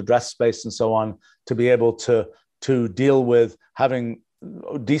sufficient address space and so on to be able to deal with having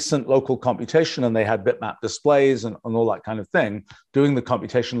decent local computation, and they had bitmap displays and all that kind of thing, doing the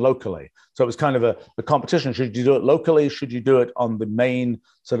computation locally. So it was kind of a competition. Should you do it locally? Should you do it on the main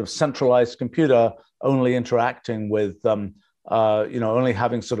sort of centralized computer, only interacting with, only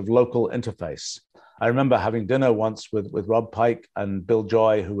having sort of local interface? I remember having dinner once with Rob Pike and Bill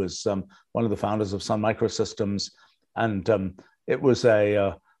Joy, who was one of the founders of Sun Microsystems. And it was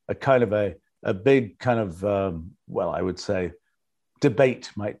a kind of a big kind of, I would say, debate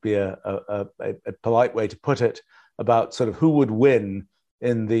might be a polite way to put it, about sort of who would win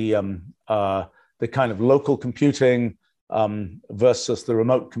in the kind of local computing versus the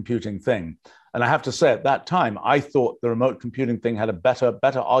remote computing thing. And I have to say, at that time, I thought the remote computing thing had a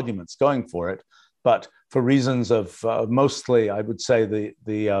better arguments going for it, but for reasons of mostly, I would say,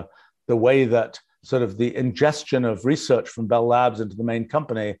 the way that sort of the ingestion of research from Bell Labs into the main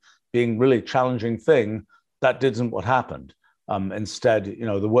company being really challenging thing, that didn't what happened. Instead,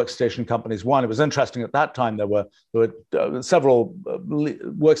 the workstation companies won. It was interesting at that time. There were several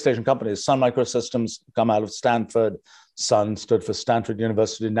workstation companies. Sun Microsystems come out of Stanford. Sun stood for Stanford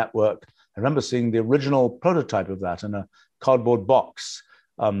University Network. I remember seeing the original prototype of that in a cardboard box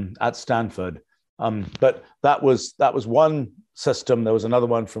at Stanford. But that was one system. There was another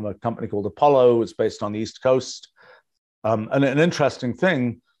one from a company called Apollo. It's based on the East Coast. And an interesting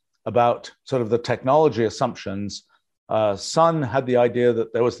thing about sort of the technology assumptions. Sun had the idea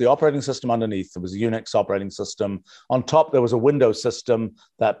that there was the operating system underneath. There was a Unix operating system. On top, there was a Windows system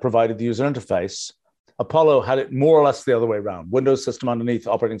that provided the user interface. Apollo had it more or less the other way around. Windows system underneath,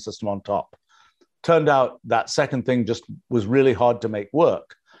 operating system on top. Turned out that second thing just was really hard to make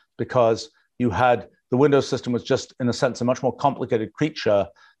work, because you had the Windows system was just, in a sense, a much more complicated creature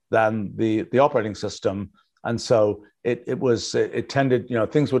than the operating system. And so it tended,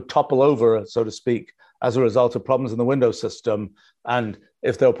 things would topple over, so to speak, as a result of problems in the Windows system. And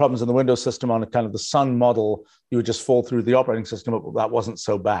if there were problems in the Windows system on a kind of the Sun model, you would just fall through the operating system, but that wasn't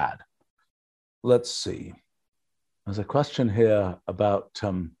so bad. Let's see. There's a question here about,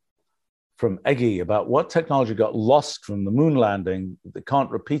 from Eggy, about what technology got lost from the moon landing that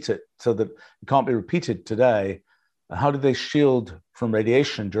can't repeat it, so that it can't be repeated today. How did they shield from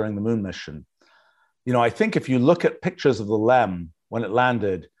radiation during the moon mission? I think if you look at pictures of the LEM when it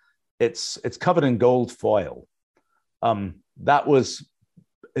landed, it's covered in gold foil. That was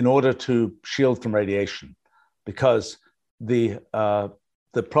in order to shield from radiation, because the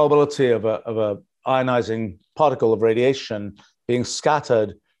probability of a ionizing particle of radiation being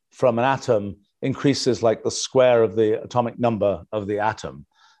scattered from an atom increases like the square of the atomic number of the atom.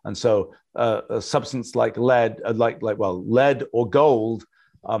 And so a substance like lead, lead or gold,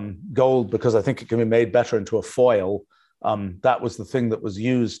 gold, because I think it can be made better into a foil, that was the thing that was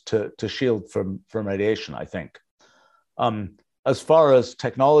used to shield from radiation, I think. As far as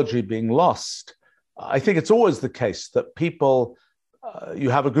technology being lost, I think it's always the case that people, you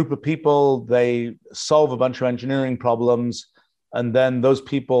have a group of people, they solve a bunch of engineering problems, and then those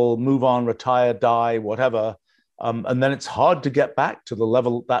people move on, retire, die, whatever. And then it's hard to get back to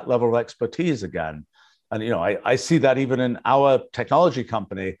that level of expertise again. And I see that even in our technology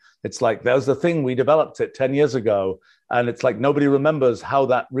company. It's like, there's the thing, we developed it 10 years ago, and it's like nobody remembers how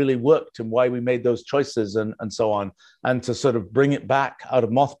that really worked and why we made those choices and so on. And to sort of bring it back out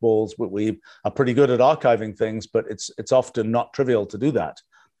of mothballs, we are pretty good at archiving things, but it's often not trivial to do that.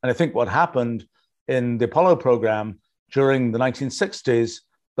 And I think what happened in the Apollo program during the 1960s,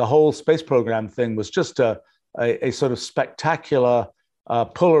 the whole space program thing was just a sort of spectacular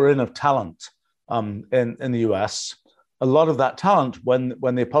puller in of talent in the US. A lot of that talent, when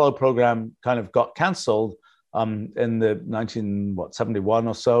the Apollo program kind of got canceled in the 1971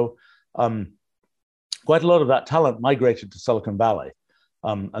 or so, quite a lot of that talent migrated to Silicon Valley.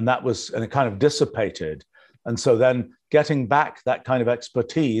 And it kind of dissipated. And so then getting back that kind of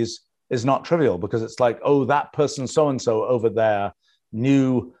expertise is not trivial, because it's like, oh, that person so-and-so over there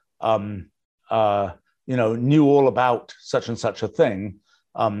knew all about such and such a thing.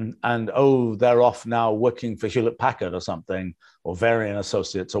 And oh, they're off now working for Hewlett Packard or something, or Varian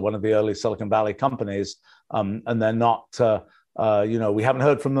Associates, or one of the early Silicon Valley companies. And they're not, we haven't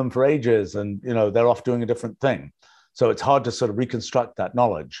heard from them for ages, and they're off doing a different thing. So it's hard to sort of reconstruct that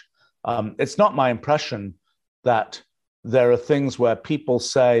knowledge. It's not my impression that there are things where people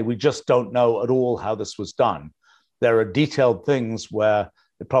say, we just don't know at all how this was done. There are detailed things where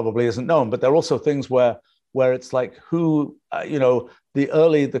it probably isn't known, but there are also things where it's like the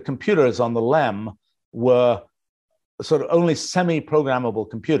computers on the LEM were sort of only semi-programmable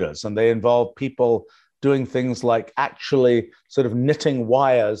computers, and they involved people doing things like actually sort of knitting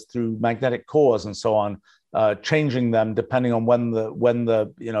wires through magnetic cores and so on, changing them depending on when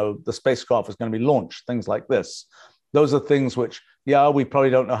the spacecraft was going to be launched, things like this. Those are things which, yeah, we probably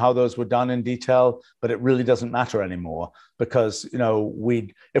don't know how those were done in detail, but it really doesn't matter anymore because,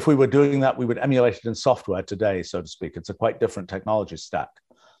 if we were doing that, we would emulate it in software today, so to speak. It's a quite different technology stack.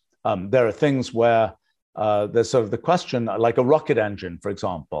 There are things where there's sort of the question, like a rocket engine, for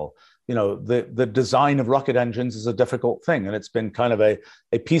example. The design of rocket engines is a difficult thing, and it's been kind of a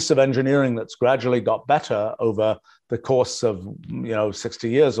piece of engineering that's gradually got better over the course of 60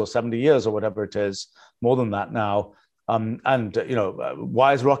 years or 70 years or whatever it is, more than that now.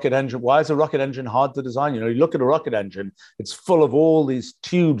 Why is a rocket engine hard to design? You look at a rocket engine, it's full of all these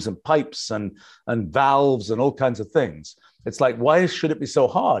tubes and pipes and valves and all kinds of things. It's like, why should it be so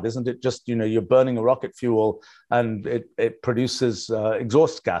hard? Isn't it just, you're burning a rocket fuel and it produces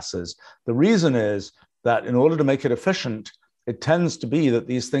exhaust gases? The reason is that in order to make it efficient, it tends to be that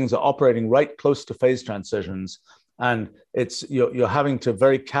these things are operating right close to phase transitions. And you're having to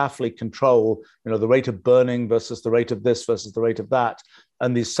very carefully control, the rate of burning versus the rate of this versus the rate of that.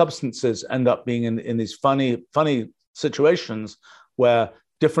 And these substances end up being in these funny situations where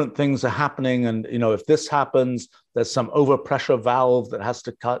different things are happening. And, if this happens, there's some overpressure valve that has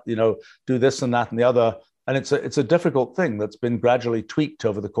to cut, do this and that and the other. And it's a difficult thing that's been gradually tweaked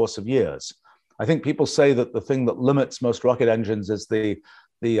over the course of years. I think people say that the thing that limits most rocket engines is the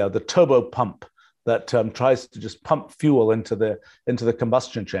turbo pump that tries to just pump fuel into the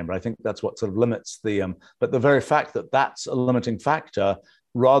combustion chamber. I think that's what sort of limits but the very fact that that's a limiting factor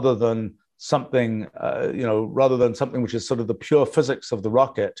rather than something which is sort of the pure physics of the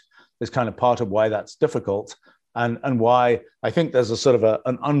rocket is kind of part of why that's difficult and why I think there's a sort of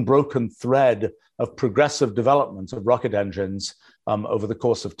an unbroken thread of progressive development of rocket engines over the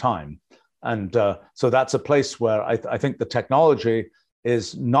course of time. And so that's a place where I think the technology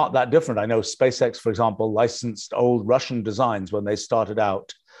is not that different. I know SpaceX, for example, licensed old Russian designs when they started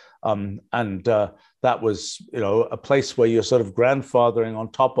out. That was, a place where you're sort of grandfathering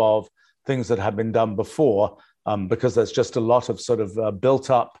on top of things that have been done before, because there's just a lot of sort of built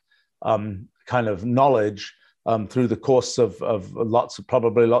up kind of knowledge through the course of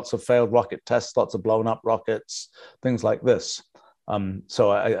probably lots of failed rocket tests, lots of blown up rockets, things like this. So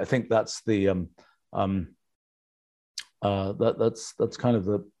I think that's the that's kind of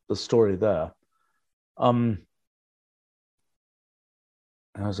the story there.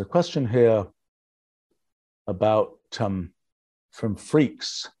 There's a question here about from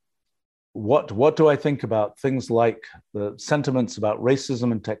Freaks. What do I think about things like the sentiments about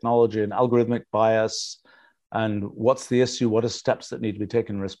racism and technology and algorithmic bias? And what's the issue? What are steps that need to be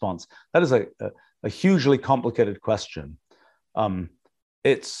taken in response? That is a hugely complicated question.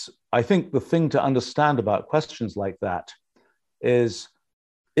 I think the thing to understand about questions like that is,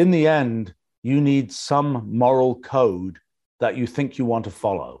 in the end, you need some moral code that you think you want to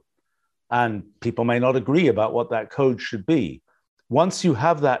follow. And people may not agree about what that code should be. Once you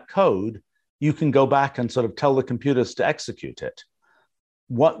have that code, you can go back and sort of tell the computers to execute it.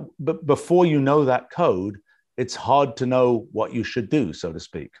 But before you know that code, it's hard to know what you should do, so to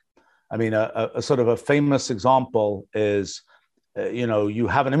speak. I mean, a sort of a famous example is, you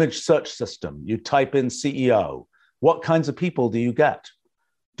have an image search system. You type in CEO. What kinds of people do you get?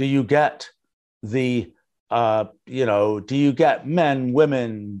 Do you get do you get men,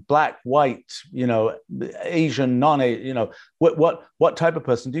 women, black, white, Asian, non-Asian, what type of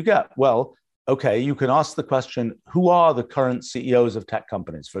person do you get? Well, okay, you can ask the question, who are the current CEOs of tech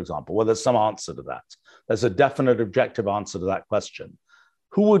companies, for example? Well, there's some answer to that. There's a definite objective answer to that question.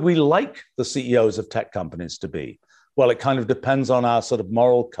 Who would we like the CEOs of tech companies to be? Well, it kind of depends on our sort of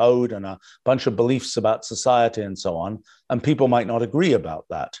moral code and a bunch of beliefs about society and so on. And people might not agree about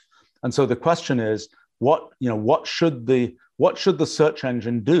that. And so the question is, what should the search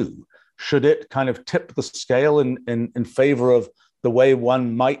engine do? Should it kind of tip the scale in favor of the way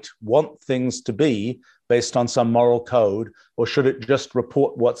one might want things to be based on some moral code? Or should it just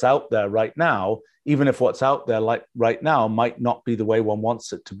report what's out there right now, even if what's out there like right now might not be the way one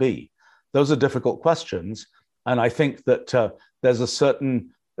wants it to be? Those are difficult questions. And I think that there's a sort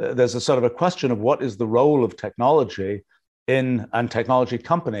of a question of what is the role of technology and technology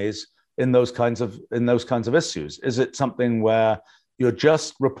companies in those kinds of issues. Is it something where you're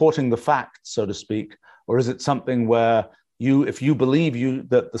just reporting the facts, so to speak, or is it something where if you believe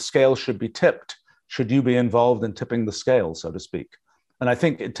that the scale should be tipped, should you be involved in tipping the scale, so to speak? And I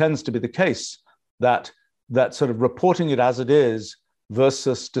think it tends to be the case that sort of reporting it as it is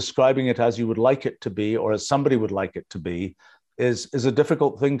versus describing it as you would like it to be or as somebody would like it to be is a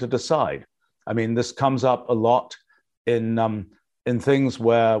difficult thing to decide. I mean, this comes up a lot in things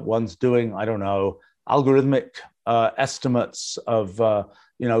where one's doing, I don't know, algorithmic estimates of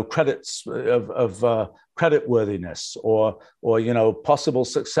credits of credit worthiness or possible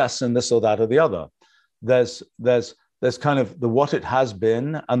success in this or that or the other. There's kind of the what it has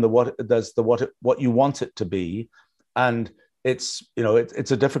been and what you want it to be, and it's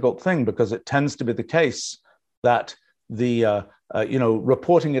a difficult thing because it tends to be the case that the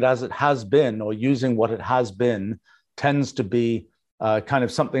reporting it as it has been or using what it has been tends to be kind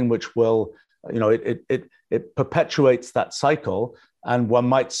of something which will it perpetuates that cycle. And one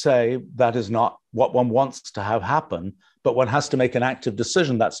might say that is not what one wants to have happen, but one has to make an active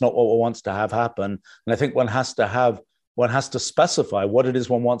decision. That's not what one wants to have happen. And I think one has to specify what it is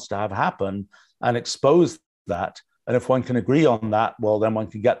one wants to have happen and expose that. And if one can agree on that, well, then one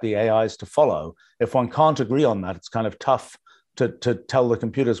can get the AIs to follow. If one can't agree on that, it's kind of tough to tell the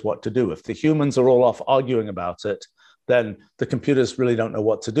computers what to do. If the humans are all off arguing about it, then the computers really don't know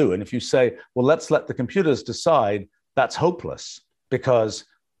what to do. And if you say, well, let's let the computers decide, that's hopeless, because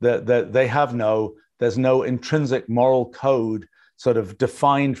there's no intrinsic moral code sort of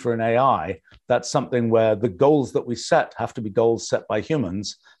defined for an AI. That's something where the goals that we set have to be goals set by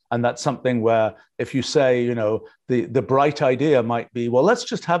humans. And that's something where if you say, the bright idea might be, well, let's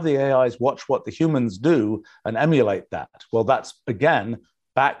just have the AIs watch what the humans do and emulate that. Well, that's, again,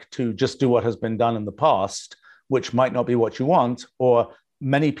 back to just do what has been done in the past, which might not be what you want. Or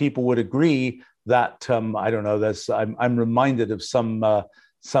many people would agree that, I don't know, I'm reminded of some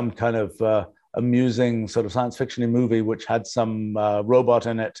kind of amusing sort of science fiction movie which had some robot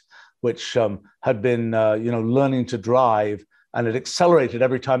in it, which had been, learning to drive, and it accelerated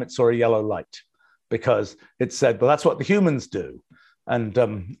every time it saw a yellow light because it said, well, that's what the humans do. And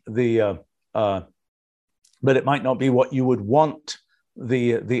but it might not be what you would want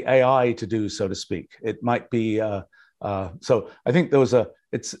the AI to do, so to speak. It might be, so I think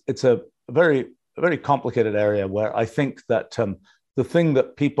it's a very, very complicated area where I think that the thing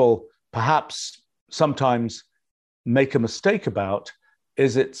that people perhaps sometimes make a mistake about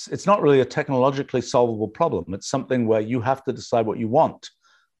is it's not really a technologically solvable problem. It's something where you have to decide what you want.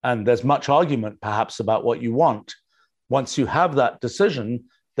 And there's much argument perhaps about what you want. Once you have that decision,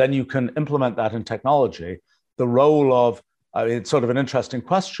 then you can implement that in technology. The role of, it's sort of an interesting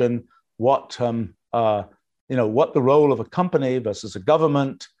question, what the role of a company versus a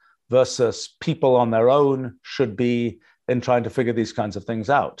government versus people on their own should be in trying to figure these kinds of things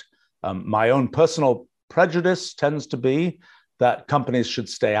out. My own personal prejudice tends to be that companies should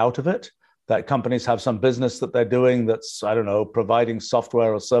stay out of it, that companies have some business that they're doing that's, I don't know, providing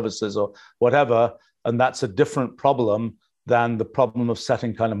software or services or whatever, and that's a different problem than the problem of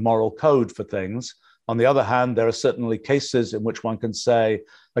setting kind of moral code for things. On the other hand, there are certainly cases in which one can say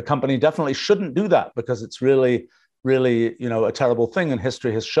a company definitely shouldn't do that because it's really, really, a terrible thing, and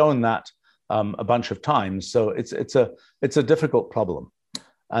history has shown that a bunch of times. So it's a difficult problem,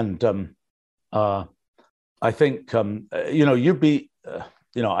 and I think I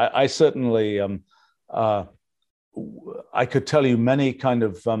certainly I could tell you many kind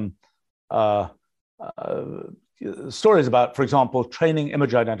of stories about, for example, training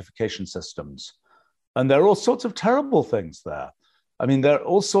image identification systems. And there are all sorts of terrible things there. I mean, there are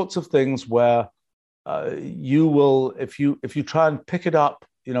all sorts of things where you will, if you try and pick it up,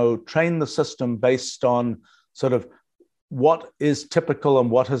 train the system based on sort of what is typical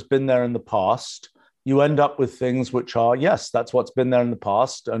and what has been there in the past, you end up with things which are, yes, that's what's been there in the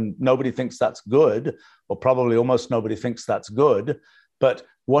past, and nobody thinks that's good, or probably almost nobody thinks that's good. But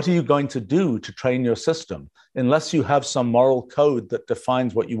what are you going to do to train your system? Unless you have some moral code that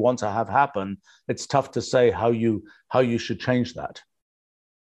defines what you want to have happen, it's tough to say how you should change that.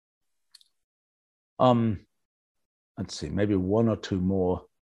 Let's see, maybe one or two more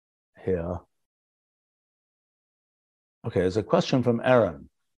here. Okay, there's a question from Aaron.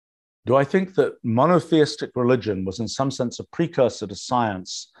 Do I think that monotheistic religion was in some sense a precursor to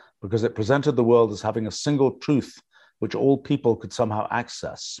science because it presented the world as having a single truth which all people could somehow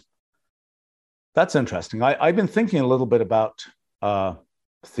access? That's interesting. I've been thinking a little bit about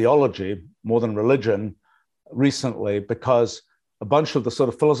theology more than religion recently, because a bunch of the sort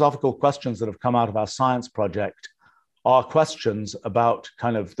of philosophical questions that have come out of our science project are questions about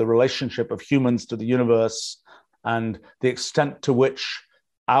kind of the relationship of humans to the universe and the extent to which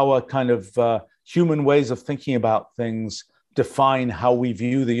our kind of human ways of thinking about things define how we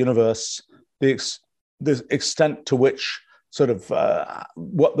view the universe, the extent to which sort of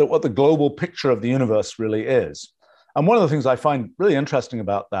what the global picture of the universe really is. And one of the things I find really interesting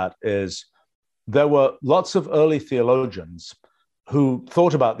about that is there were lots of early theologians who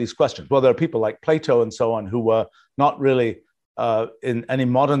thought about these questions. Well, there are people like Plato and so on who were not really in any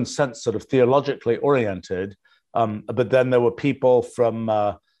modern sense sort of theologically oriented, but then there were people from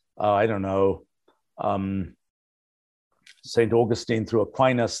I don't know, St. Augustine through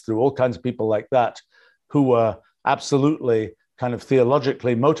Aquinas, through all kinds of people like that, who were absolutely kind of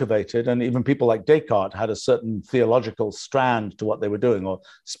theologically motivated, and even people like Descartes had a certain theological strand to what they were doing, or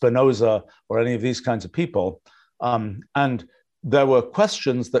Spinoza, or any of these kinds of people. And there were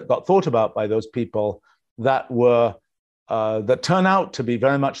questions that got thought about by those people that were that turn out to be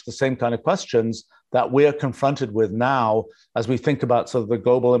very much the same kind of questions that we're confronted with now as we think about sort of the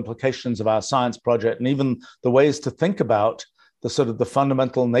global implications of our science project, and even the ways to think about the sort of the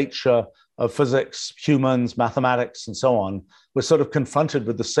fundamental nature of physics, humans, mathematics, and so on. We're sort of confronted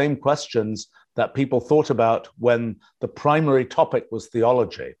with the same questions that people thought about when the primary topic was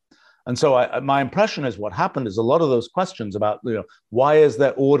theology. And so my impression is what happened is a lot of those questions about, why is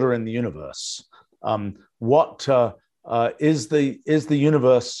there order in the universe? Is the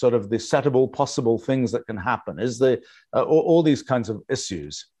universe sort of the set of all possible things that can happen? Is all these kinds of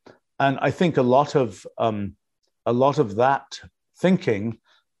issues? And I think a lot of that thinking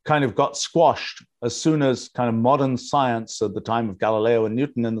kind of got squashed as soon as kind of modern science at the time of Galileo and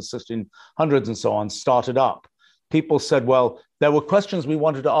Newton in the 1600s and so on started up. People said, well, there were questions we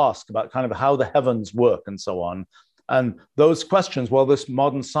wanted to ask about kind of how the heavens work and so on. And those questions, well, this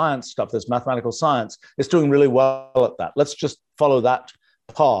modern science stuff, this mathematical science, is doing really well at that. Let's just follow that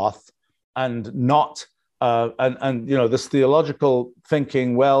path and not, this theological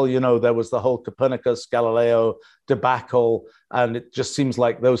thinking, well, there was the whole Copernicus, Galileo debacle, and it just seems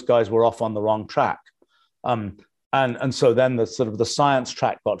like those guys were off on the wrong track. And so then the sort of the science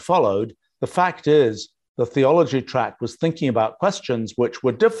track got followed. The fact is, the theology track was thinking about questions which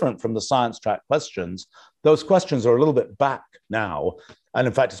were different from the science track questions. Those questions are a little bit back now. And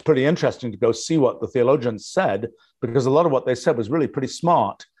in fact, it's pretty interesting to go see what the theologians said, because a lot of what they said was really pretty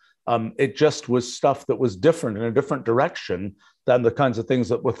smart. It just was stuff that was different in a different direction than the kinds of things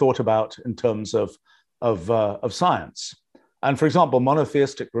that were thought about in terms of science. And for example,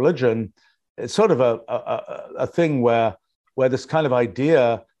 monotheistic religion is sort of a thing where this kind of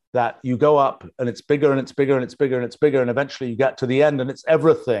idea that you go up and it's bigger and it's bigger and it's bigger and it's bigger, and eventually you get to the end and it's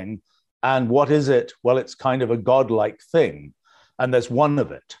everything. And what is it? Well, it's kind of a godlike thing. And there's one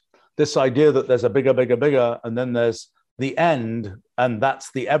of it. This idea that there's a bigger, bigger, bigger, and then there's the end, and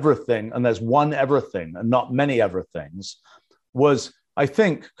that's the everything, and there's one everything and not many everythings, was, I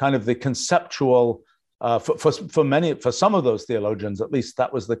think, kind of the conceptual, for some of those theologians, at least,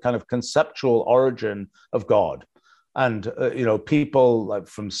 that was the kind of conceptual origin of God. And, people like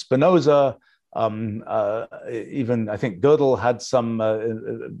from Spinoza, even I think Gödel had some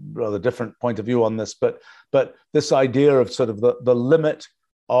rather different point of view on this, but this idea of sort of the limit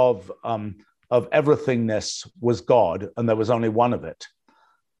of everythingness was God, and there was only one of it.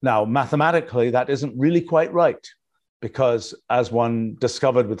 Now, mathematically, that isn't really quite right, because as one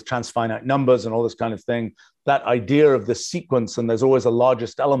discovered with transfinite numbers and all this kind of thing, that idea of the sequence and there's always a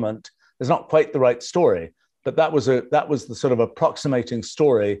largest element is not quite the right story. But that was the sort of approximating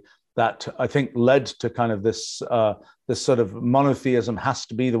story that I think led to kind of this sort of monotheism has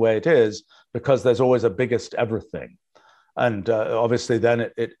to be the way it is, because there's always a biggest everything. And obviously then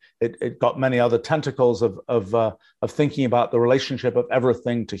it got many other tentacles of thinking about the relationship of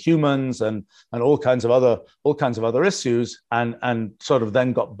everything to humans and all kinds of other issues, and sort of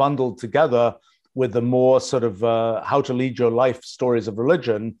then got bundled together with the more sort of how to lead your life stories of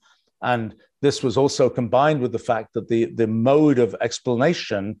religion. And this was also combined with the fact that the mode of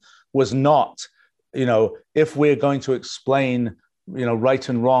explanation was not, if we're going to explain, right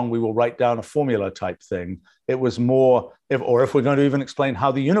and wrong, we will write down a formula type thing. It was more, if we're going to even explain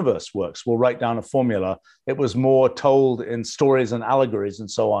how the universe works, we'll write down a formula. It was more told in stories and allegories and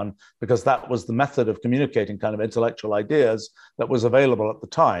so on, because that was the method of communicating kind of intellectual ideas that was available at the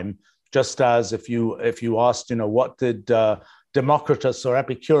time. Just as if you asked, what did Democritus or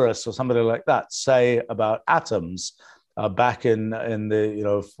Epicurus or somebody like that say about atoms back in the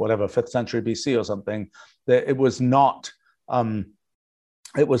 5th century BC or something, it was not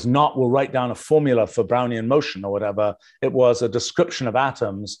we'll write down a formula for Brownian motion or whatever. It was a description of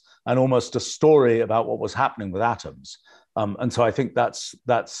atoms and almost a story about what was happening with atoms. And so I think that's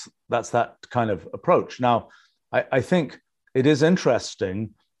that kind of approach. Now, I think it is interesting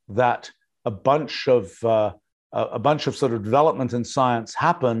that a bunch of sort of development in science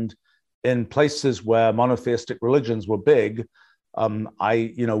happened in places where monotheistic religions were big.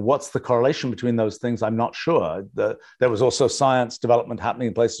 What's the correlation between those things? I'm not sure. There was also science development happening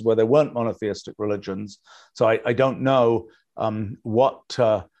in places where there weren't monotheistic religions. So I don't know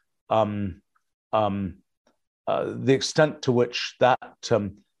the extent to which that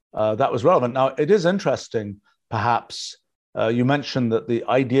was relevant. Now, it is interesting, perhaps, you mentioned that the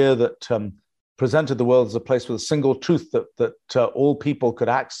idea that presented the world as a place with a single truth that all people could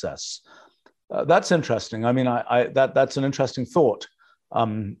access. That's interesting. I mean, that's an interesting thought,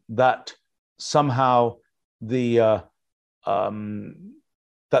 that somehow that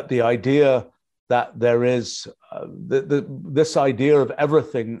the idea that there is this idea of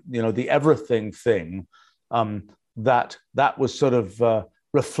everything, the everything thing, that was sort of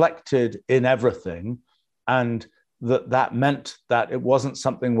reflected in everything, and that meant that it wasn't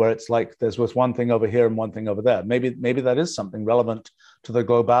something where it's like there was one thing over here and one thing over there. Maybe that is something relevant to the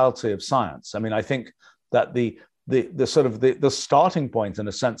globality of science. I mean, I think that the sort of the starting point, in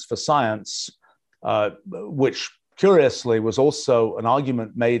a sense, for science, which curiously was also an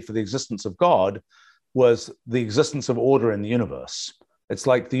argument made for the existence of God, was the existence of order in the universe. It's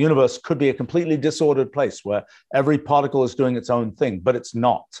like the universe could be a completely disordered place where every particle is doing its own thing, but it's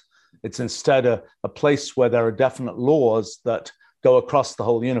not. It's instead a place where there are definite laws that go across the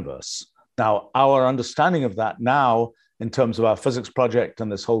whole universe. Now, our understanding of that now, in terms of our physics project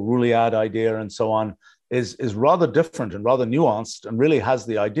and this whole R'uliad idea and so on, is rather different and rather nuanced, and really has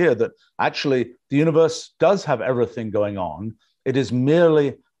the idea that actually the universe does have everything going on. It is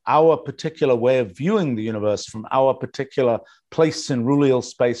merely our particular way of viewing the universe from our particular place in R'ulial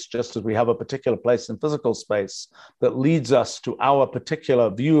space, just as we have a particular place in physical space, that leads us to our particular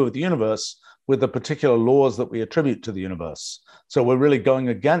view of the universe with the particular laws that we attribute to the universe. So we're really going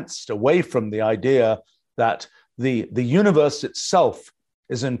away from the idea that the universe itself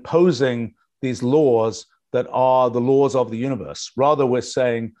is imposing these laws that are the laws of the universe. Rather, we're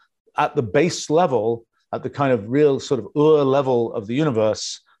saying at the base level, at the kind of real sort of level of the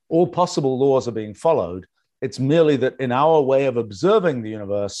universe, all possible laws are being followed. It's merely that in our way of observing the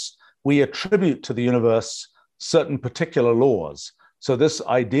universe, we attribute to the universe certain particular laws. So this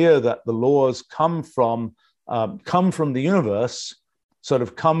idea that the laws come from the universe, sort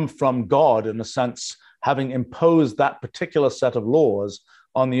of come from God, in a sense, having imposed that particular set of laws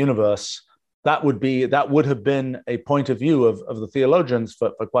on the universe, that would have been a point of view of the theologians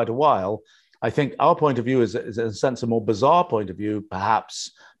for quite a while. I think our point of view is in a sense a more bizarre point of view,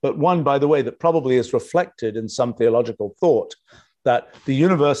 perhaps, but one, by the way, that probably is reflected in some theological thought, that the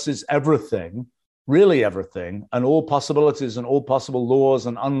universe is everything, really everything, and all possibilities and all possible laws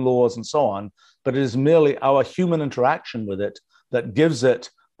and unlaws and so on, but it is merely our human interaction with it that gives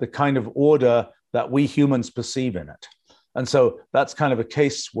it the kind of order that we humans perceive in it. And so that's kind of a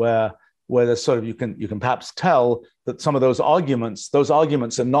case where there's sort of, you can perhaps tell that some of those arguments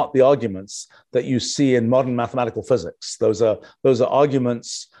are not the arguments that you see in modern mathematical physics. Those are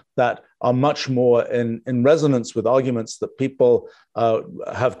arguments that are much more in resonance with arguments that people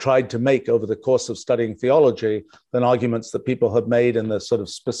have tried to make over the course of studying theology than arguments that people have made in the sort of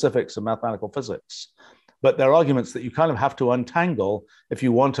specifics of mathematical physics. But they're arguments that you kind of have to untangle if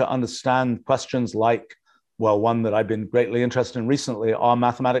you want to understand questions like, well, one that I've been greatly interested in recently, are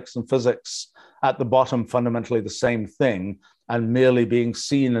mathematics and physics at the bottom fundamentally the same thing and merely being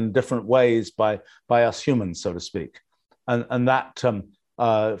seen in different ways by us humans, so to speak? And that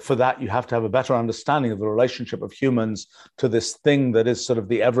for that, you have to have a better understanding of the relationship of humans to this thing that is sort of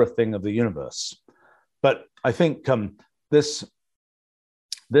the everything of the universe. But I think this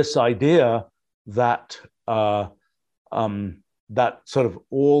idea that that sort of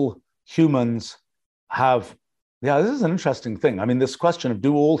all humans have, this is an interesting thing. I mean, this question of,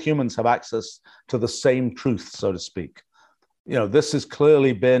 do all humans have access to the same truth, so to speak? This has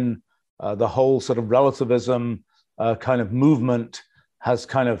clearly been the whole sort of relativism kind of movement has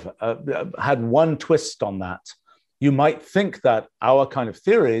kind of had one twist on that. You might think that our kind of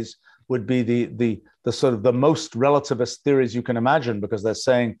theories would be the sort of the most relativist theories you can imagine, because they're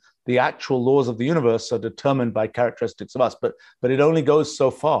saying the actual laws of the universe are determined by characteristics of us, but it only goes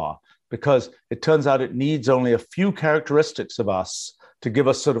so far, because it turns out it needs only a few characteristics of us to give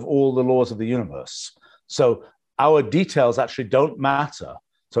us sort of all the laws of the universe. So our details actually don't matter.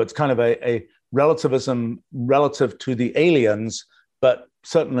 So it's kind of a relativism relative to the aliens, but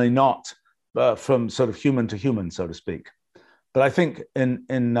certainly not from sort of human to human, so to speak. But I think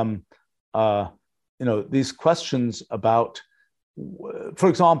in these questions about, for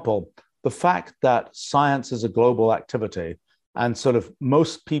example, the fact that science is a global activity and sort of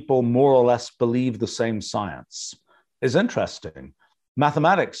most people more or less believe the same science is interesting.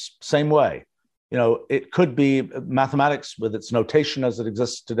 Mathematics, same way. It could be mathematics with its notation as it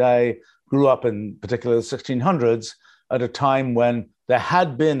exists today, grew up in particularly the 1600s at a time when there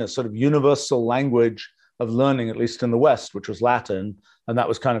had been a sort of universal language of learning, at least in the West, which was Latin, and that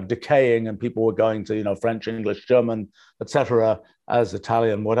was kind of decaying, and people were going to, French, English, German, etc., as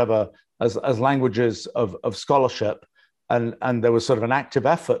Italian, whatever, as languages of scholarship. And there was sort of an active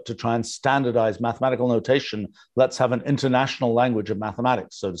effort to try and standardize mathematical notation. Let's have an international language of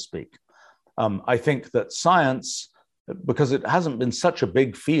mathematics, so to speak. I think that science, because it hasn't been such a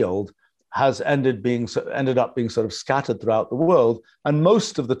big field, has ended up being sort of scattered throughout the world. And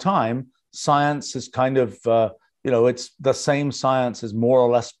most of the time, science is kind of, it's the same science is more or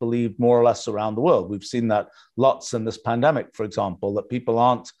less believed more or less around the world. We've seen that lots in this pandemic, for example, that people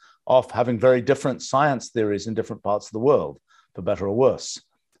aren't off having very different science theories in different parts of the world, for better or worse.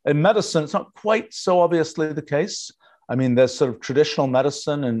 In medicine, it's not quite so obviously the case. I mean, there's sort of traditional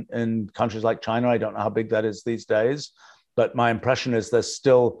medicine in countries like China. I don't know how big that is these days, but my impression is there's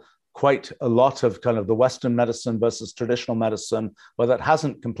still quite a lot of kind of the Western medicine versus traditional medicine, where that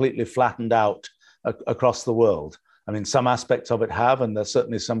hasn't completely flattened out across the world. I mean, some aspects of it have, and there's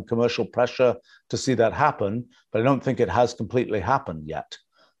certainly some commercial pressure to see that happen, but I don't think it has completely happened yet.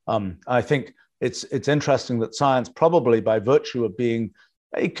 I think it's interesting that science, probably by virtue of being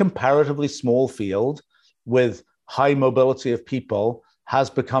a comparatively small field with high mobility of people, has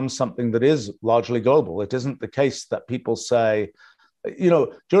become something that is largely global. It isn't the case that people say,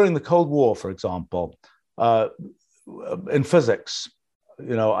 during the Cold War, for example, in physics,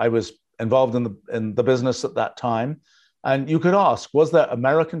 I was involved in the business at that time, and you could ask, was there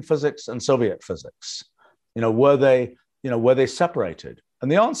American physics and Soviet physics? Were they separated?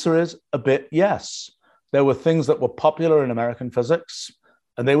 And the answer is a bit yes. There were things that were popular in American physics,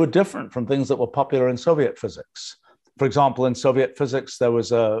 and they were different from things that were popular in Soviet physics. For example, in Soviet physics, there was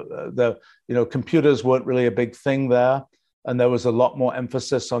computers weren't really a big thing there, and there was a lot more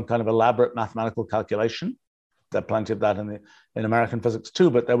emphasis on kind of elaborate mathematical calculation. There are plenty of that in American physics too,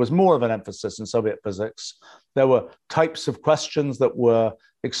 but there was more of an emphasis in Soviet physics. There were types of questions that were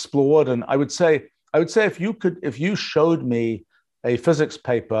explored, and I would say if you showed me a physics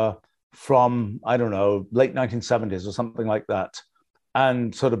paper from, I don't know, late 1970s or something like that,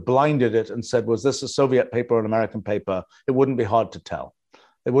 and sort of blinded it and said, was this a Soviet paper or an American paper? It wouldn't be hard to tell.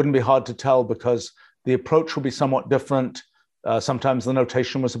 It wouldn't be hard to tell because the approach would be somewhat different. Sometimes the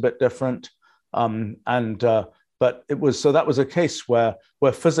notation was a bit different. But that was a case where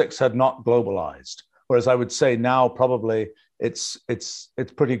physics had not globalized. Whereas I would say now probably it's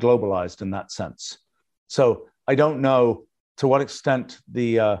pretty globalized in that sense. So I don't know to what extent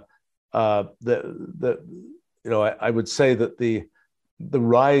I would say that the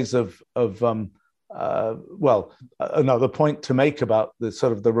rise of another point to make about the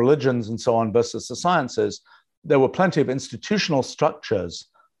sort of the religions and so on versus the sciences, there were plenty of institutional structures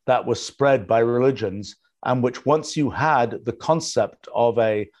that were spread by religions, and which once you had the concept of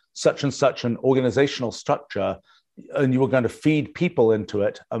a such and such an organizational structure, and you were going to feed people into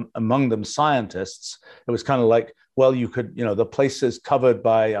it, among them scientists, it was kind of like, well, you could, the places covered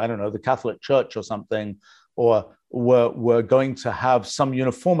by, I don't know, the Catholic Church or something, or were going to have some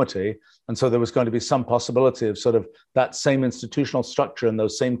uniformity. And so there was going to be some possibility of sort of that same institutional structure and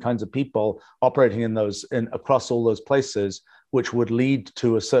those same kinds of people operating across all those places, which would lead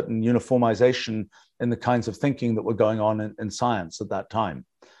to a certain uniformization in the kinds of thinking that were going on in science at that time.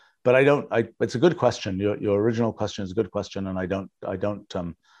 But it's a good question. Your original question is a good question, and I don't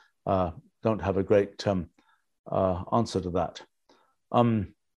have a great answer to that. All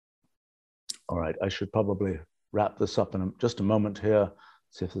right, I should probably wrap this up in just a moment here,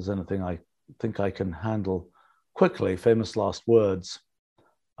 see if there's anything I think I can handle quickly. Famous last words.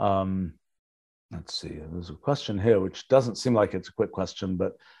 Let's see, there's a question here, which doesn't seem like it's a quick question,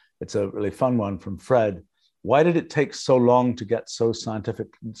 but it's a really fun one from Fred. Why did it take so long to get so scientific,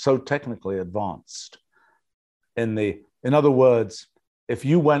 so technically advanced? In other words, if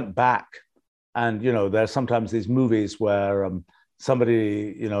you went back and, there's sometimes these movies where somebody,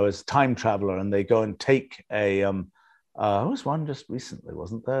 is a time traveler and they go and take there was one just recently,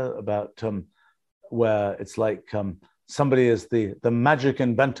 wasn't there, about where it's like somebody is the magic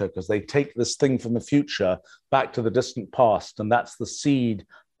inventor because they take this thing from the future back to the distant past, and that's the seed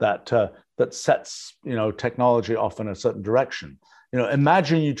that sets technology off in a certain direction.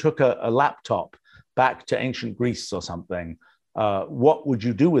 Imagine you took a laptop back to ancient Greece or something. What would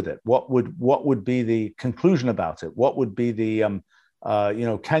you do with it? What would be the conclusion about it? What would be the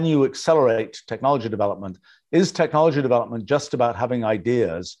can you accelerate technology development? Is technology development just about having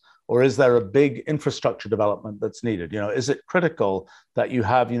ideas, or is there a big infrastructure development that's needed? Is it critical that you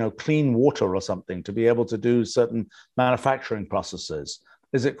have clean water or something to be able to do certain manufacturing processes?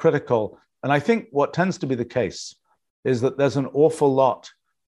 Is it critical? And I think what tends to be the case is that there's an awful lot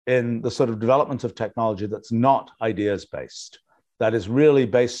in the sort of development of technology that's not ideas based, that is really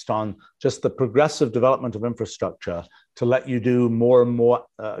based on just the progressive development of infrastructure to let you do more and more,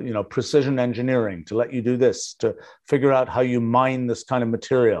 precision engineering, to let you do this, to figure out how you mine this kind of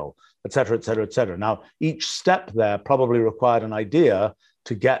material, et cetera, et cetera, et cetera. Now, each step there probably required an idea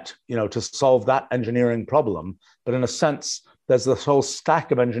to get, to solve that engineering problem. But in a sense, there's this whole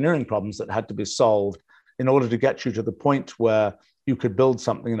stack of engineering problems that had to be solved in order to get you to the point where you could build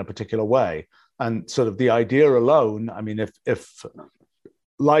something in a particular way. And sort of the idea alone, I mean, if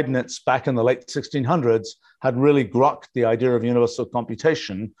Leibniz back in the late 1600s had really grokked the idea of universal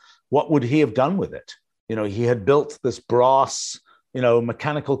computation, what would he have done with it? He had built this brass,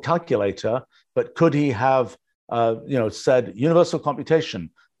 mechanical calculator, but could he have, said universal computation,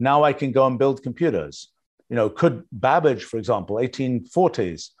 now I can go and build computers? Could Babbage, for example,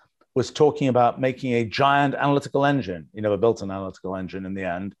 1840s, was talking about making a giant analytical engine. He never built an analytical engine in the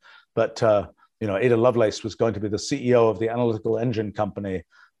end, but Ada Lovelace was going to be the CEO of the Analytical Engine Company,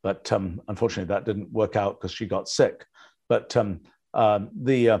 but unfortunately that didn't work out because she got sick. But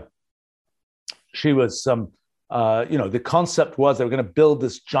she was, the concept was they were going to build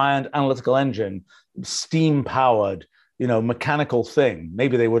this giant analytical engine, steam powered, mechanical thing.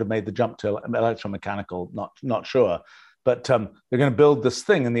 Maybe they would have made the jump to electromechanical, not sure. But they're going to build this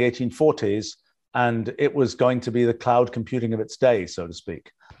thing in the 1840s, and it was going to be the cloud computing of its day, so to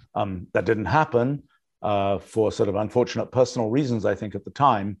speak. That didn't happen for sort of unfortunate personal reasons, I think, at the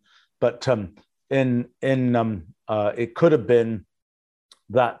time. But it could have been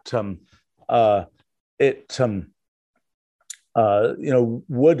that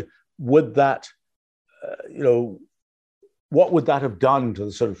would that what would that have done to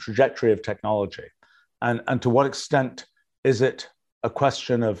the sort of trajectory of technology, and to what extent is it a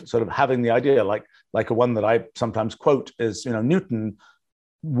question of sort of having the idea, like a one that I sometimes quote is, Newton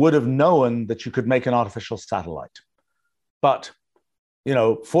would have known that you could make an artificial satellite. But,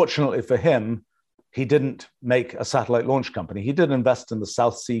 fortunately for him, he didn't make a satellite launch company. He did invest in the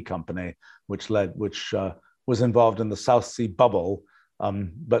South Sea Company, which was involved in the South Sea bubble.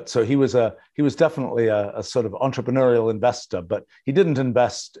 But so he was definitely a sort of entrepreneurial investor, but he didn't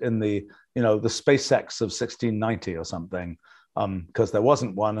invest in the SpaceX of 1690 or something, because there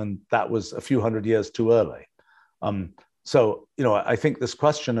wasn't one, and that was a few hundred years too early. So, I think this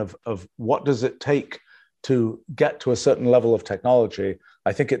question of what does it take to get to a certain level of technology,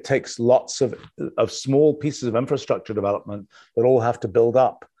 I think it takes lots of small pieces of infrastructure development that all have to build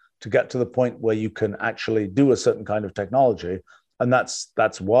up to get to the point where you can actually do a certain kind of technology. And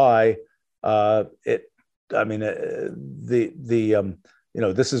that's why this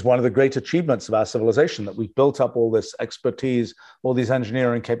is one of the great achievements of our civilization, that we've built up all this expertise, all these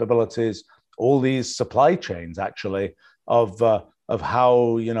engineering capabilities, all these supply chains, actually, of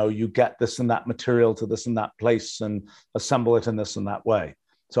how you get this and that material to this and that place and assemble it in this and that way.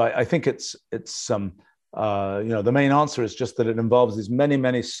 So I think it's the main answer is just that it involves these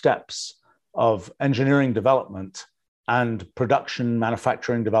many steps of engineering development and production,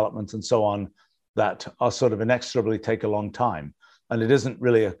 manufacturing development, and so on, that are sort of inexorably take a long time. And it isn't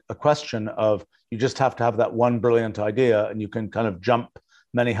really a question of you just have to have that one brilliant idea and you can kind of jump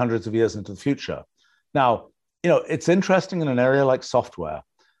many hundreds of years into the future. Now, it's interesting in an area like software,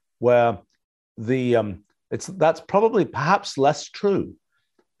 where that's probably perhaps less true,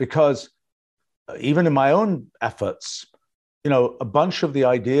 because even in my own efforts, a bunch of the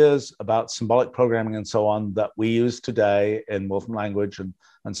ideas about symbolic programming and so on that we use today in Wolfram language and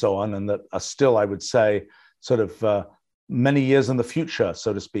so on, and that are still, I would say, sort of many years in the future,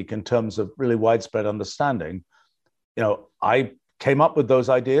 so to speak, in terms of really widespread understanding. I came up with those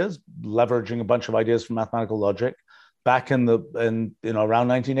ideas, leveraging a bunch of ideas from mathematical logic back in around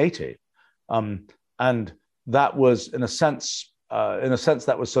 1980. And that was, in a sense,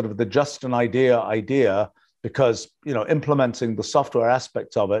 that was sort of the just an idea, because implementing the software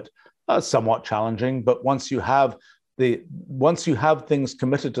aspects of it are somewhat challenging. But once you have things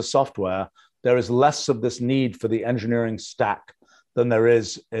committed to software, there is less of this need for the engineering stack than there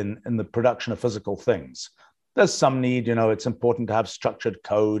is in the production of physical things. There's some need, it's important to have structured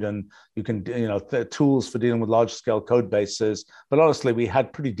code, and you can, tools for dealing with large scale code bases. But honestly, we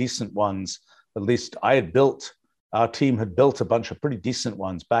had pretty decent ones. At least our team had built a bunch of pretty decent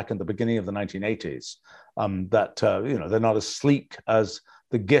ones back in the beginning of the 1980s. They're not as sleek as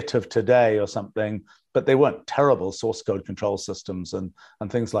the Git of today or something, but they weren't terrible source code control systems and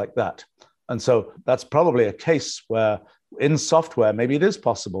things like that. And so that's probably a case where in software, maybe it is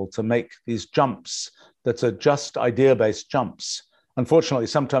possible to make these jumps that are just idea-based jumps. Unfortunately,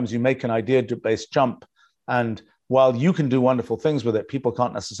 sometimes you make an idea-based jump, and while you can do wonderful things with it, people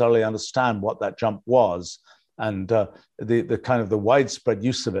can't necessarily understand what that jump was. And the kind of the widespread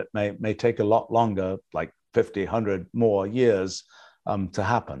use of it may take a lot longer, like 50, 100 more years to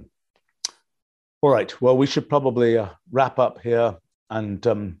happen. All right, well, we should probably wrap up here, and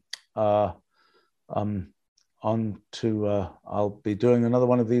I'll be doing another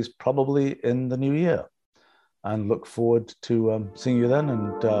one of these probably in the new year, and look forward to seeing you then,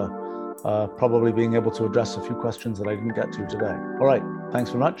 and probably being able to address a few questions that I didn't get to today. All right, thanks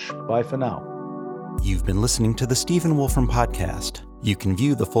very much. Bye for now. You've been listening to the Stephen Wolfram Podcast. You can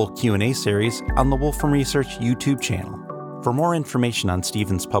view the full Q&A series on the Wolfram Research YouTube channel. For more information on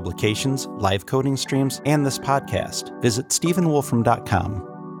Stephen's publications, live coding streams, and this podcast, visit stephenwolfram.com.